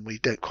pro-Russian, and we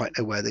don't quite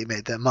know where they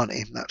made their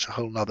money. That's a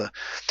whole other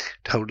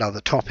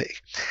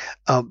topic.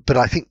 But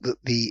I think that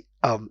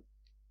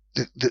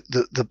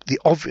the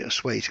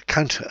obvious way to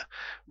counter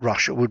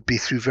Russia would be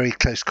through very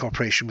close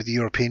cooperation with the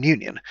European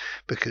Union,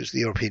 because the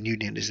European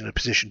Union is in a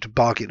position to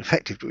bargain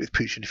effectively with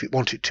Putin if it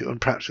wanted to, and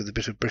perhaps with a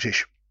bit of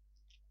British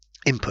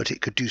input it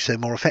could do so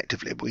more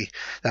effectively.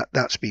 But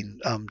that's been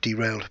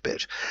derailed a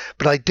bit.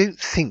 But I don't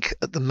think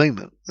at the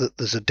moment that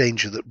there's a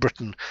danger that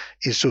Britain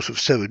is sort of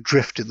so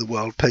adrift in the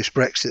world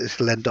post-Brexit that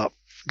it'll end up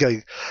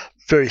going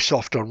very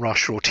soft on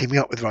Russia or teaming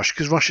up with Russia,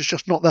 because Russia's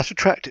just not that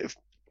attractive.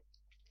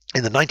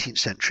 In the 19th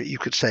century, you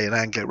could say an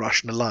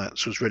Anglo-Russian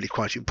alliance was really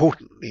quite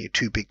important.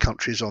 Two big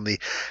countries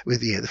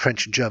with the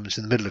French and Germans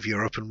in the middle of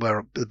Europe, and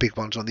we're the big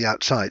ones on the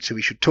outside, so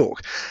we should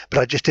talk. But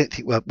I just don't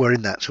think we're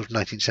in that sort of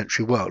 19th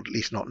century world, at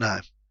least not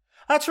now.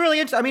 That's really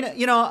interesting. I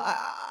mean,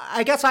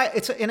 I guess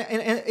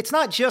it's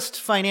not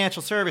just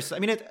financial services. I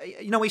mean,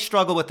 we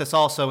struggle with this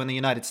also in the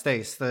United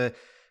States. The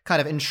kind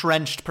of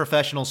entrenched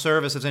professional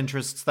services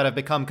interests that have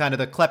become kind of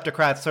the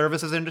kleptocrat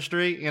services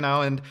industry,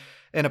 and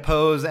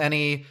oppose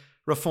any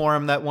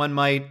reform that one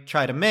might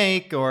try to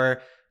make,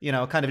 or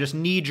kind of just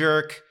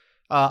knee-jerk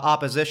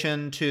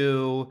opposition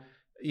to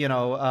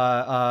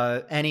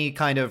any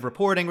kind of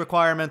reporting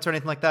requirements or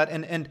anything like that.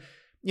 And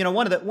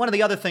one of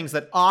the other things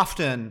that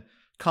often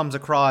comes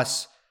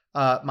across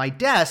my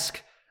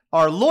desk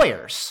are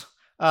lawyers,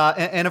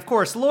 and of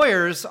course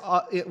lawyers.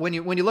 When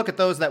you look at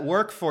those that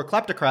work for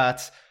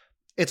kleptocrats,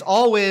 it's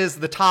always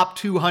the top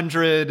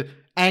 200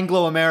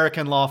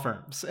 Anglo-American law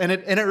firms, and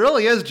it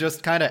really is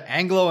just kind of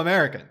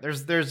Anglo-American.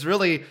 There's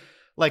really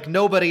like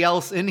nobody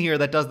else in here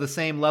that does the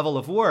same level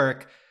of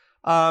work,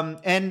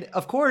 and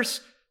of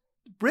course,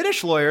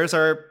 British lawyers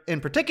are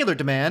in particular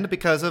demand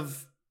because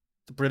of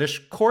the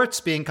British courts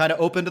being kind of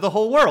open to the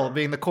whole world,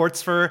 being the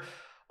courts for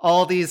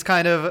all these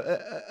kind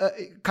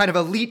of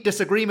elite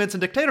disagreements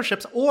and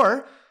dictatorships,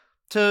 or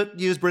to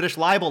use British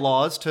libel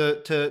laws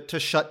to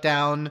shut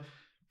down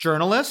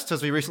journalists,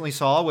 as we recently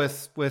saw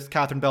with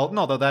Catherine Belton,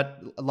 although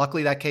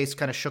luckily that case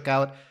kind of shook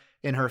out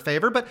in her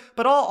favor.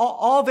 But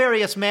all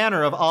various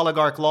manner of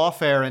oligarch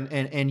lawfare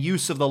and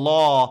use of the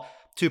law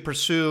to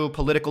pursue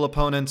political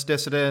opponents,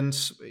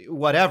 dissidents,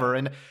 whatever.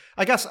 And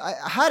I guess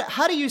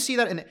how do you see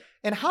that?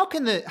 And how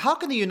can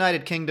the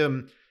United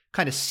Kingdom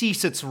kind of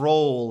cease its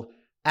role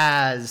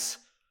as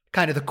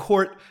kind of the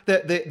court,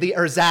 the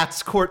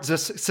ersatz court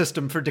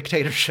system for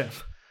dictatorship?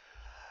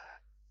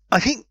 I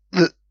think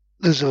that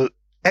there's an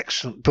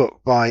excellent book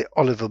by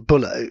Oliver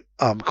Bullough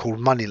called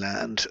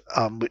Moneyland,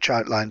 which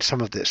outlines some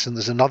of this, and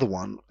there's another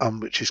one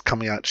which is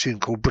coming out soon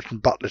called Britain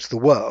Butler to the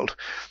World,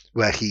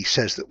 where he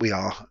says that we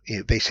are,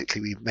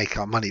 basically we make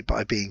our money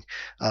by being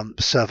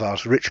servile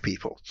to rich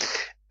people,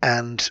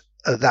 and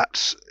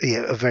that's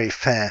a very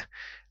fair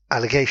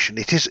allegation.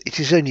 It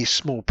is only a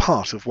small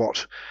part of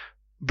what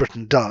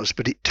Britain does,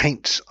 but it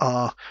taints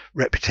our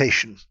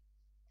reputation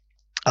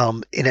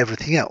in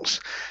everything else.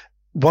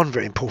 One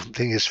very important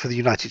thing is for the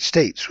United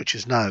States, which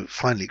has now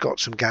finally got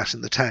some gas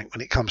in the tank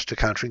when it comes to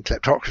countering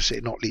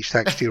kleptocracy, not least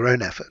thanks to your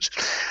own efforts,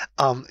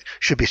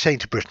 should be saying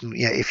to Britain,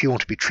 if you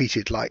want to be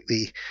treated like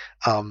the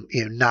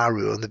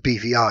Nauru and the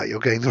BVI, you're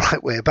going the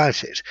right way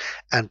about it.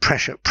 And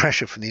pressure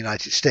from the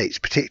United States,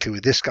 particularly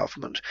with this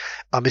government,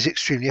 is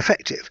extremely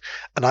effective.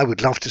 And I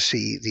would love to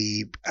see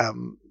the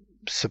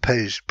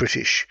supposed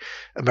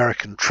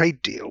British-American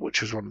trade deal,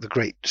 which was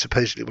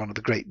supposedly one of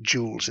the great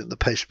jewels in the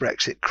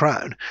post-Brexit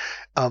crown,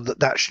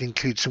 that should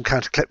include some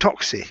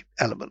counter-kleptocracy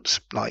elements,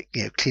 like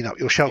clean up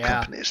your shell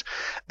companies,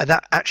 and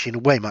that actually in a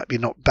way might be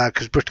not bad,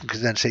 because Britain could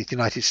then say to the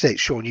United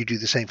States, sure, and you do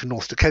the same for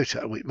North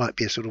Dakota, it might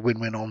be a sort of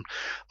win-win on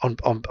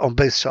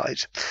both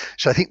sides.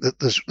 So I think that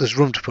there's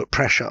room to put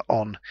pressure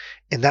on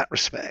in that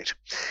respect.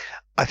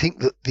 I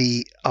think that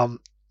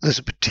there's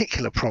a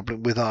particular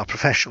problem with our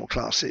professional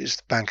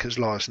classes, bankers,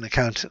 lawyers and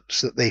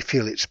accountants, that they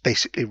feel it's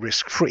basically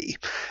risk-free.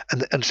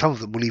 And some of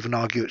them will even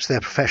argue it's their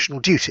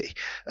professional duty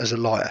as a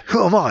lawyer.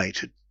 Who am I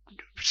to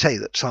say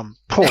that some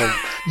poor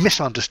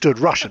misunderstood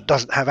Russian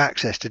doesn't have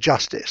access to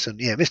justice, and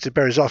Mr.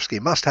 Berezovsky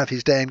must have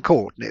his day in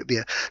court, and it would be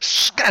a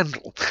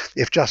scandal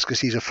if just because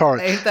he's a foreign.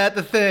 Ain't that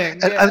the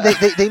thing? And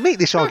they make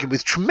this argument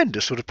with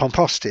tremendous sort of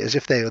pomposity, as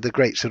if they are the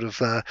great sort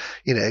of I've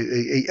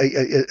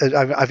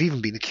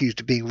even been accused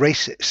of being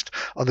racist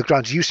on the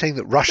grounds you saying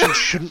that Russians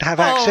shouldn't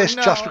have access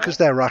just because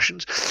they're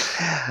Russians.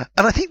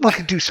 And I think one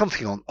can do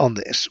something on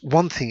this.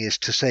 One thing is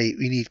to say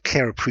we need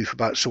clearer proof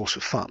about source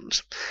of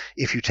funds.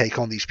 If you take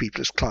on these people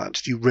as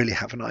clients, do you really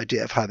have an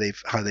idea of how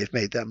they've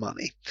made their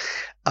money?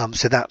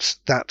 So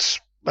that's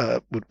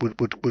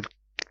would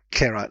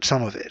clear out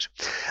some of it.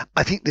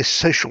 I think this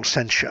social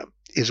censure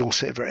is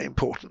also very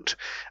important.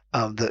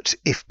 That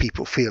if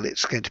people feel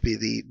it's going to be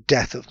the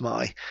death of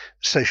my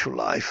social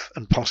life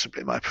and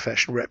possibly my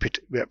professional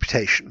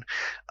reputation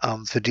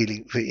for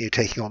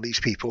taking on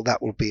these people,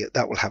 that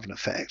will have an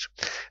effect.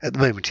 At the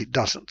moment, it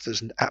doesn't.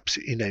 There's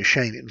absolutely no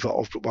shame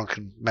involved, but one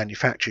can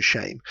manufacture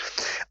shame.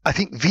 I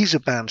think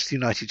visa bans to the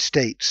United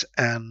States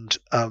and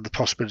the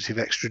possibility of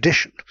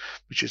extradition,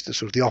 which is the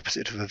sort of the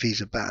opposite of a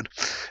visa ban,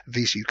 a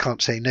visa you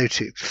can't say no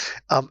to,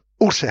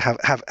 also have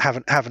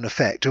an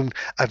effect. And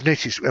I've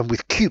noticed, and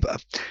with Cuba,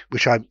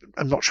 which I'm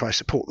not sure I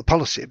support the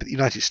policy, but the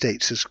United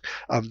States has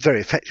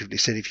very effectively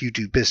said if you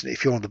do business,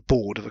 if you're on the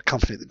board of a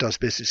company that does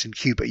business in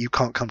Cuba, you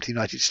can't come to the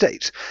United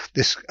States.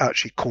 This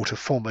actually caught a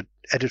former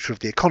editor of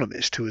The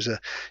Economist, who was a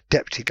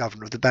deputy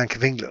governor of the Bank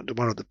of England and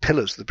one of the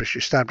pillars of the British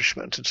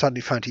establishment, and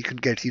suddenly found he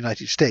couldn't go to the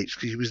United States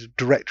because he was the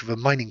director of a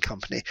mining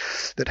company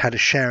that had a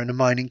share in a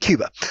mine in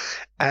Cuba.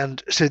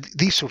 And so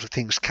these sort of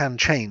things can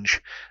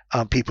change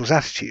people's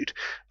attitude.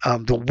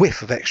 The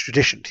whiff of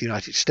extradition to the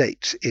United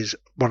States is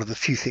one of the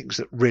few things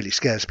that really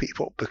scares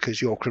people,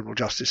 because your criminal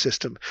justice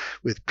system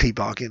with plea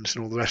bargains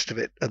and all the rest of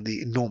it, and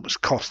the enormous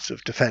costs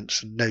of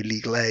defence and no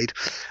legal aid,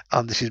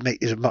 this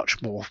is a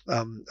much more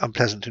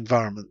unpleasant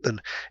environment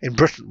than in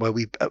Britain, where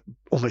we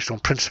almost on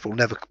principle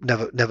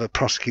never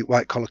prosecute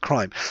white collar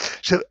crime.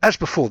 So as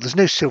before, there's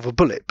no silver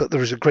bullet, but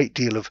there is a great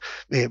deal of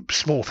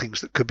small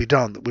things that could be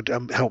done that would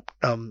help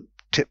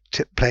tip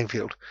playing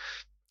field.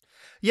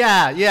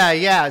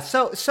 Yeah.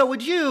 So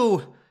would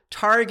you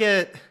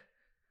target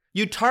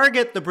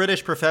the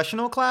British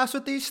professional class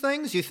with these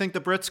things? You think the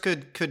Brits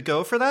could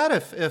go for that?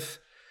 If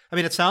I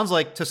mean, it sounds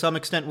like to some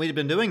extent we've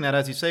been doing that,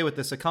 as you say, with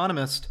this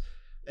Economist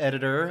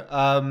editor.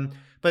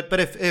 But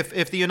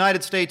if the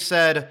United States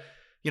said,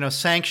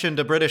 sanctioned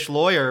a British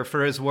lawyer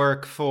for his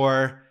work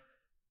for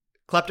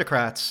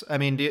kleptocrats, I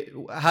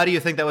mean, how do you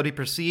think that would be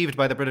perceived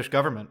by the British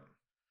government?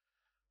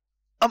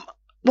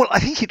 Well,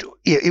 I think it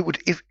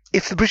would,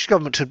 if the British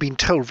government had been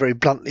told very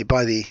bluntly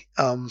by the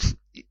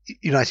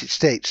United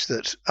States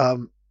that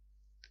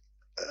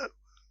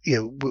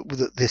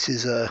that this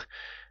is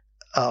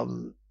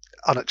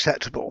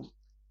unacceptable,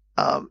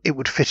 it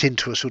would fit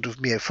into a sort of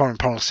foreign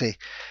policy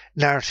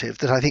narrative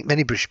that I think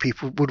many British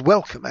people would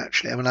welcome,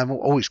 actually. I mean, I'm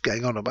always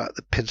going on about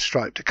the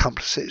pinstriped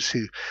accomplices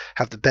who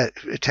have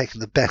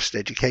taken the best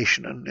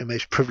education and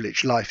most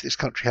privileged life this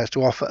country has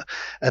to offer,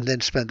 and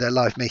then spend their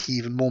life making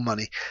even more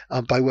money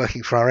by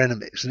working for our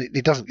enemies. And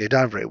it doesn't go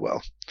down very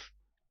well.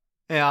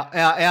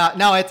 Yeah.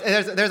 No,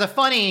 there's a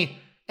funny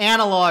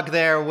analog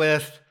there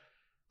with,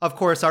 of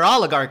course, our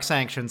oligarch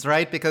sanctions,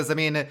 right? Because, I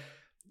mean,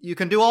 you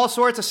can do all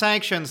sorts of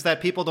sanctions that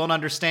people don't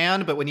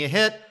understand, but when you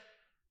hit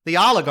the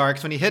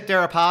oligarchs, when you hit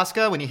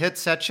Deripaska, when you hit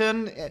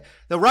Sechin,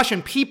 the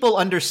Russian people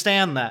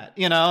understand that,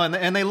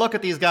 and they look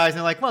at these guys and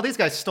they're like, well, these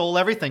guys stole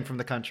everything from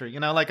the country,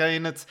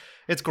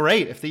 it's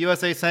great. If the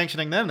USA is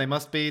sanctioning them, they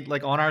must be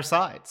like on our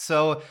side.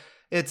 So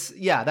that's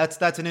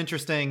an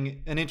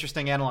interesting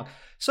analog.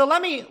 So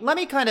let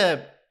me kind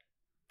of,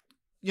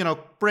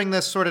 bring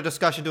this sort of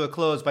discussion to a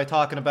close by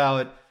talking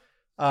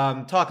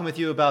with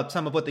you about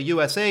some of what the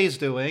USA is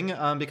doing,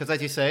 because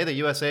as you say, the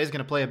USA is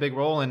going to play a big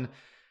role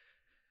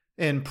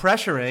in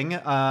pressuring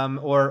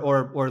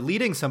or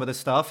leading some of this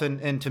stuff.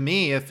 And to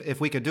me, if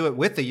we could do it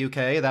with the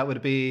UK, that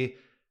would be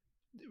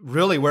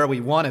really where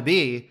we want to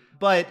be.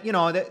 But,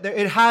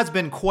 it has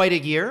been quite a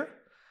year.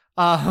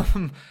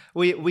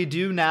 We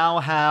do now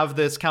have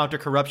this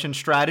counter-corruption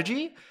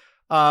strategy.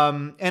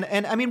 And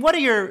I mean,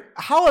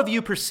 how have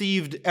you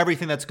perceived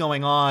everything that's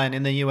going on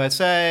in the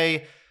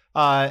USA?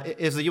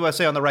 Is the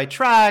USA on the right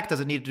track? Does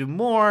it need to do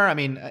more? I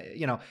mean,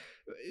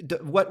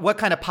 what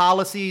kind of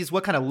policies,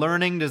 what kind of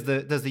learning does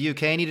the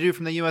UK need to do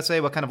from the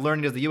USA? What kind of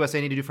learning does the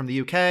USA need to do from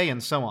the UK,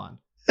 and so on?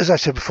 As I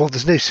said before,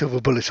 there's no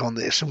silver bullet on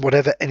this, and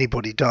whatever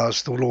anybody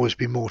does, there will always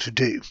be more to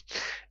do.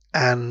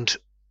 And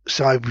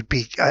so I don't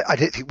think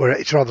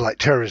it's rather like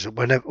terrorism.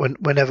 We're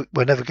never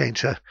going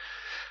to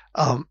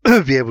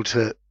be able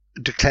to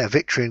declare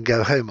victory and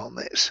go home on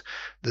this.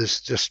 There's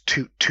just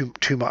too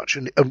much,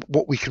 and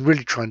what we can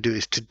really try and do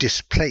is to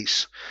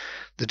displace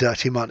the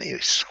dirty money,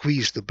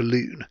 squeeze the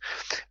balloon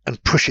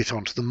and push it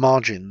onto the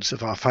margins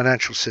of our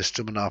financial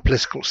system and our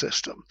political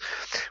system.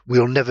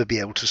 We'll never be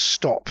able to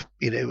stop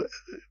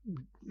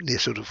the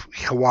sort of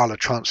hawala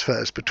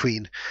transfers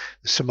between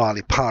the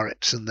Somali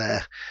pirates and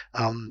their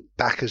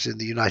backers in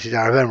the United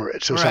Arab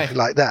Emirates or something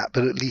like that.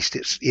 But at least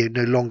it's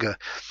no longer.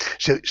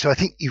 So I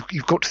think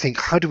you've got to think,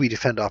 how do we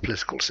defend our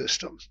political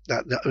system?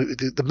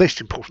 The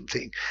most important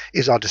thing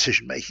is our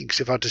decision making.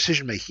 Because if our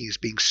decision making is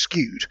being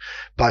skewed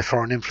by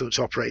foreign influence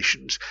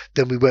operations,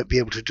 then we won't be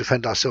able to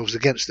defend ourselves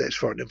against those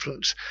foreign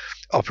influence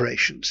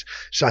operations.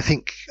 So I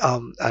think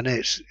I know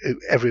it's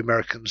every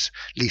American's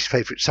least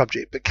favorite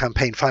subject, but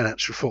campaign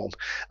finance reform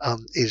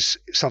is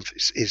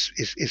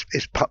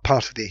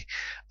part of the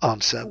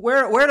answer.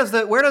 Where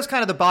does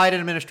kind of the Biden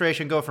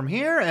administration go from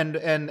here,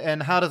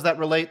 and how does that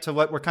relate to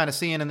what we're kind of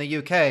seeing in the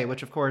UK,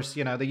 which of course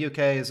the UK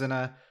is in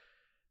a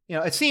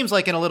it seems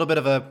like in a little bit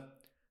of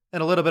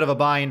a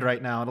bind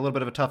right now, in a little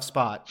bit of a tough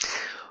spot.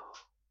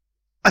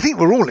 I think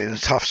we're all in a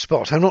tough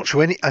spot. I'm not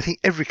sure I think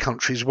every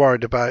country is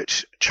worried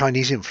about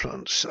Chinese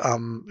influence,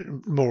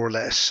 more or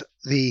less.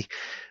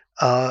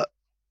 I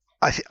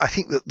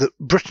think that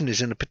Britain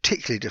is in a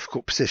particularly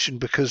difficult position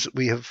because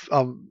we have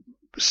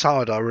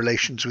soured our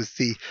relations with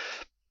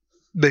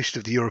most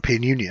of the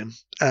European Union,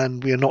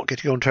 and we are not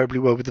getting on terribly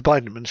well with the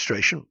Biden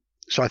administration.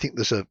 So I think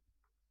there's a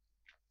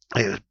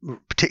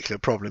particular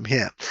problem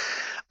here.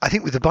 I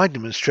think with the Biden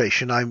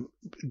administration, I'm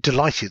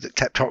delighted that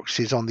kleptocracy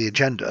is on the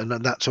agenda, and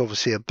that's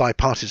obviously a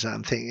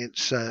bipartisan thing.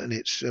 It's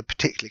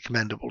particularly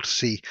commendable to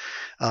see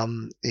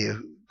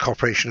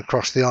cooperation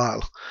across the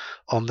aisle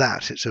on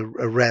that. It's a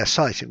rare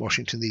sight in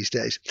Washington these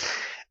days,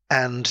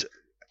 and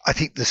I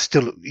think there's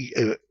still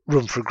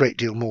room for a great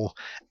deal more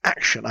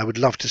action. I would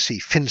love to see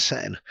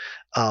FinCEN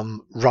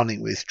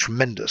running with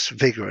tremendous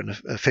vigor and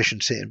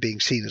efficiency and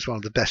being seen as one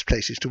of the best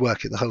places to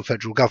work in the whole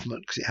federal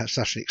government because it has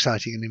such an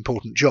exciting and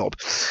important job.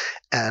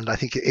 And I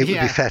think it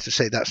would be fair to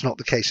say that's not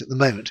the case at the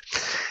moment.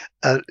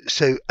 And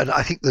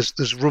I think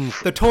there's room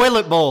for... The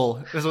toilet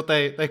bowl is what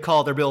they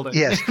call their building.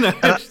 Yes, and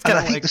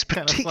I think there's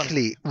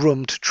particularly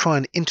room to try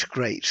and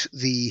integrate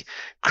the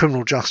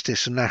criminal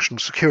justice and national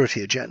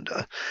security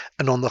agenda,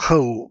 and on the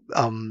whole,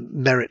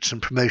 merits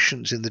and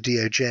promotions in the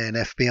DOJ and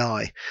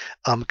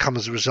FBI come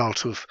as a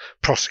result of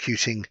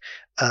prosecuting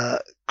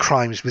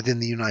crimes within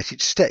the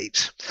United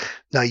States.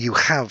 Now you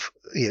have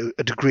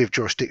a degree of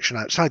jurisdiction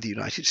outside the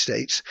United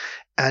States,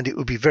 and it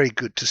would be very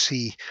good to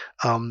see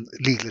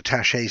legal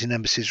attaches and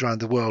embassies around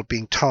the world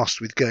being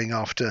tasked with going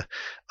after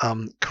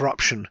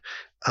corruption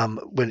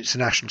when it's a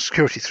national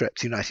security threat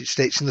to the United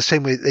States, in the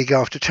same way that they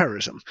go after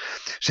terrorism.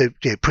 So,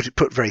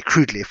 put very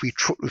crudely, if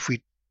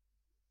we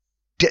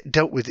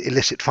dealt with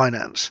illicit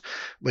finance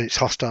when it's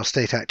hostile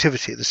state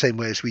activity the same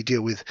way as we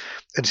deal with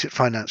illicit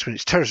finance when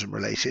it's terrorism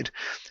related,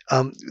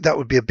 that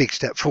would be a big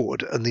step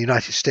forward. And the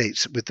United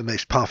States, with the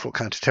most powerful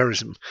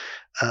counterterrorism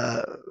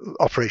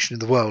operation in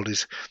the world,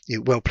 is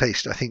well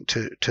placed, I think,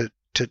 to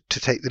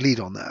take the lead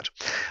on that.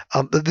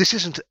 But this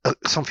isn't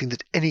something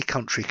that any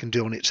country can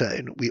do on its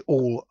own. We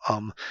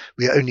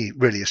are only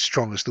really as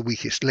strong as the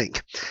weakest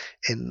link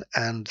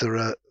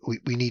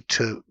we need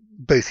to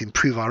both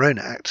improve our own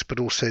acts, but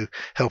also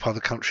help other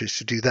countries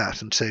to do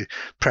that. And so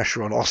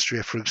pressure on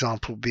Austria, for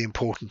example, would be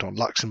important, on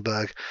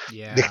Luxembourg,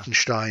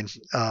 Liechtenstein,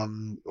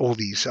 all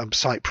these,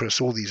 Cyprus,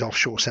 all these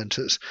offshore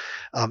centres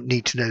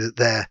need to know that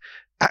their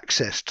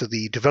access to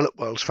the developed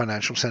world's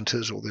financial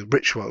centres, or the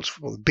rich world's,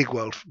 or the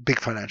big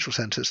financial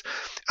centres,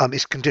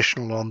 is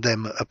conditional on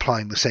them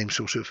applying the same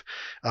sort of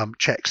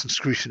checks and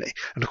scrutiny.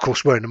 And of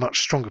course, we're in a much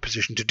stronger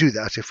position to do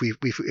that if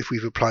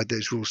we've applied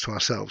those rules to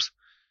ourselves.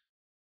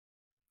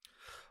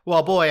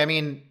 Well, boy, I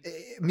mean,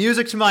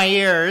 music to my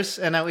ears,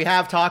 and we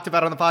have talked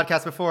about it on the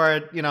podcast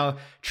before,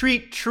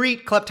 treat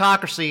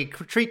kleptocracy,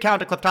 treat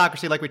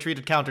counter-kleptocracy like we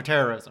treated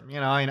counterterrorism,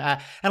 and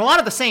a lot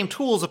of the same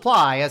tools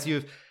apply, as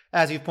you've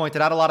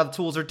pointed out. A lot of the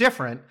tools are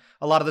different.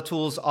 A lot of the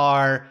tools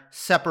are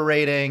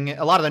separating,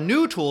 a lot of the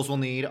new tools we'll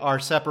need are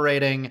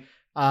separating,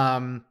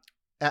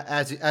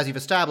 as you've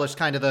established,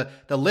 kind of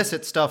the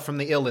licit stuff from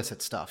the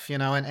illicit stuff,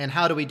 and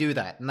how do we do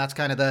that? And that's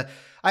kind of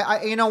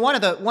one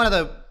of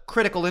the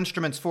critical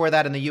instruments for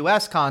that in the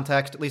U.S.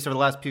 context, at least over the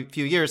last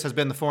few years, has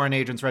been the Foreign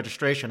Agents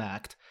Registration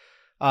Act,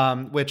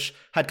 which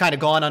had kind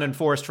of gone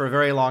unenforced for a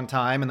very long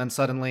time and then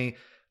suddenly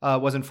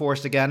was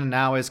enforced again and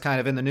now is kind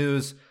of in the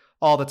news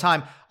all the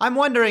time. I'm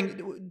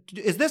wondering,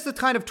 is this the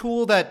kind of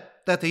tool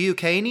that the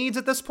UK needs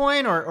at this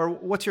point, or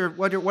what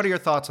are your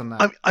thoughts on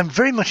that? I'm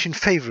very much in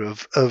favour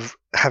of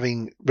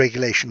having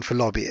regulation for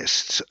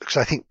lobbyists, because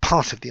I think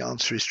part of the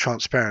answer is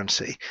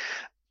transparency.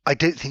 I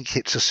don't think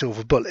it's a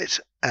silver bullet,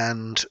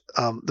 and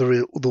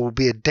there will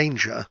be a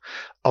danger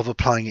of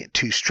applying it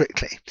too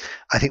strictly.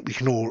 I think we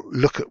can all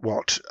look at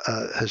what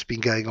has been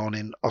going on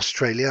in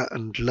Australia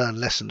and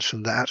learn lessons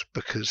from that,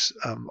 because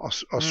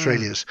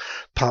Australia's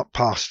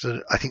passed,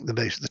 I think,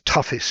 the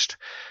toughest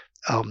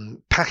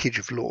package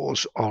of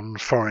laws on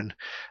foreign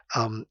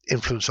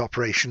influence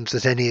operations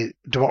that any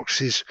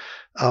democracies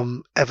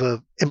ever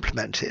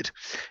implemented.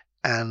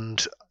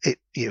 And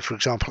for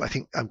example, I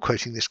think I'm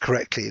quoting this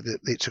correctly, that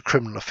it's a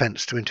criminal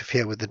offence to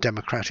interfere with the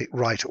democratic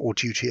right or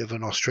duty of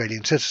an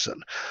Australian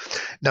citizen.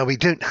 Now, we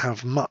don't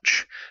have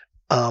much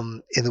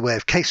in the way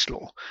of case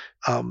law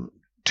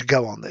to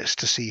go on this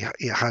to see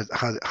how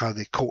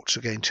the courts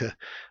are going to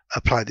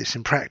apply this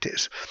in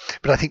practice.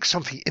 But I think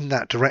something in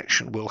that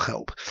direction will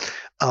help.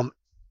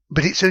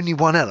 But it's only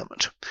one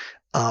element.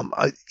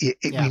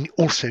 We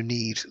also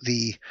need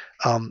the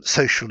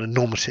social and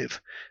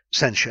normative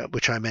censure,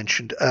 which I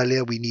mentioned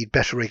earlier. We need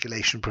better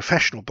regulation of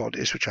professional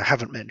bodies, which I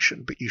haven't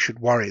mentioned, but you should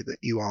worry that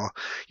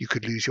you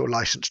could lose your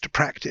license to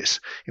practice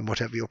in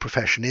whatever your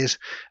profession is,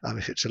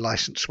 if it's a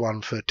licensed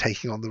one for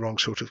taking on the wrong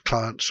sort of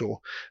clients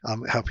or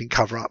helping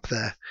cover up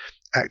their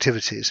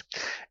activities,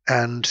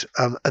 and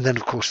then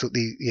of course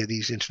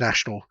these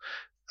international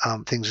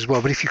things as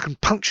well. But if you can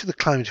puncture the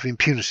climate of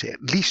impunity,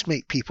 at least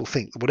make people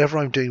think that whatever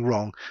I'm doing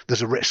wrong,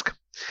 there's a risk.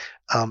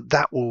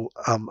 That will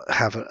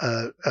have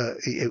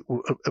it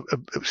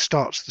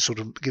starts the sort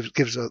of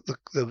gives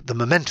the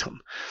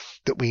momentum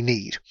that we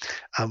need.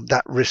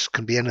 That risk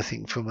can be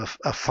anything from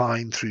a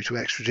fine through to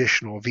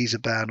extradition or a visa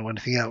ban or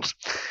anything else.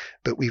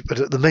 But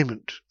at the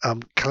moment,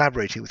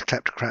 collaborating with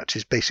kleptocrats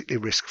is basically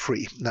risk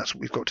free, and that's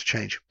what we've got to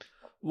change.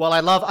 Well,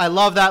 I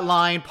love that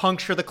line,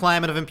 puncture the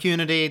climate of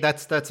impunity.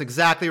 That's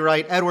exactly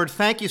right. Edward,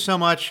 thank you so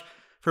much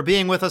for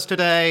being with us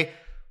today.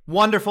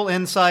 Wonderful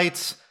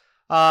insights.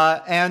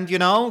 And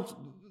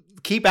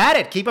keep at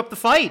it. Keep up the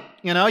fight.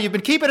 You've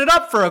been keeping it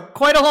up for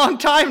quite a long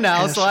time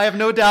now, yes. So I have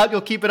no doubt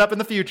you'll keep it up in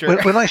the future.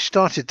 When I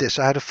started this,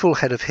 I had a full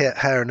head of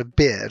hair and a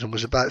beard and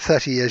was about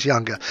 30 years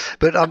younger.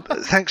 But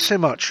thanks so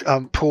much,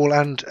 Paul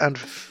and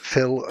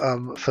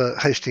Phil, for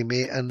hosting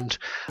me. And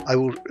I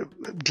will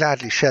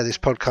gladly share this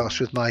podcast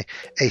with my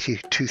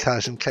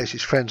 82,000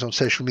 closest friends on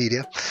social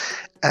media.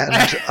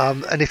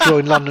 And if you're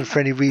in London for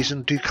any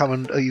reason, do come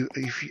and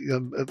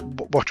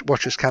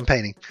watch us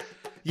campaigning.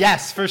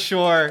 Yes, for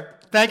sure.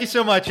 Thank you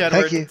so much,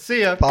 Edward. Thank you.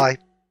 See ya. Bye.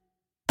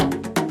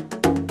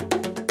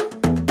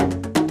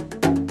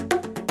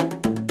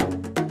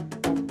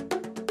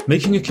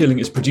 Making a Killing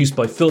is produced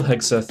by Phil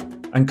Hegseth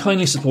and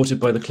kindly supported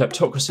by the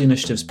Kleptocracy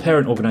Initiative's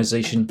parent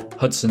organisation,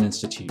 Hudson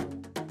Institute.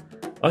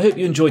 I hope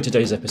you enjoyed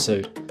today's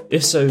episode.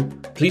 If so,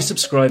 please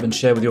subscribe and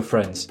share with your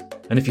friends.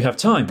 And if you have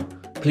time,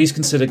 please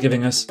consider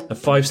giving us a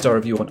 5-star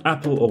review on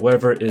Apple or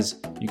wherever it is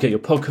you get your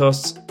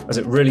podcasts, as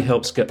it really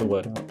helps get the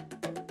word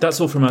out.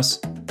 That's all from us.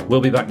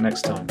 We'll be back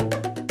next time.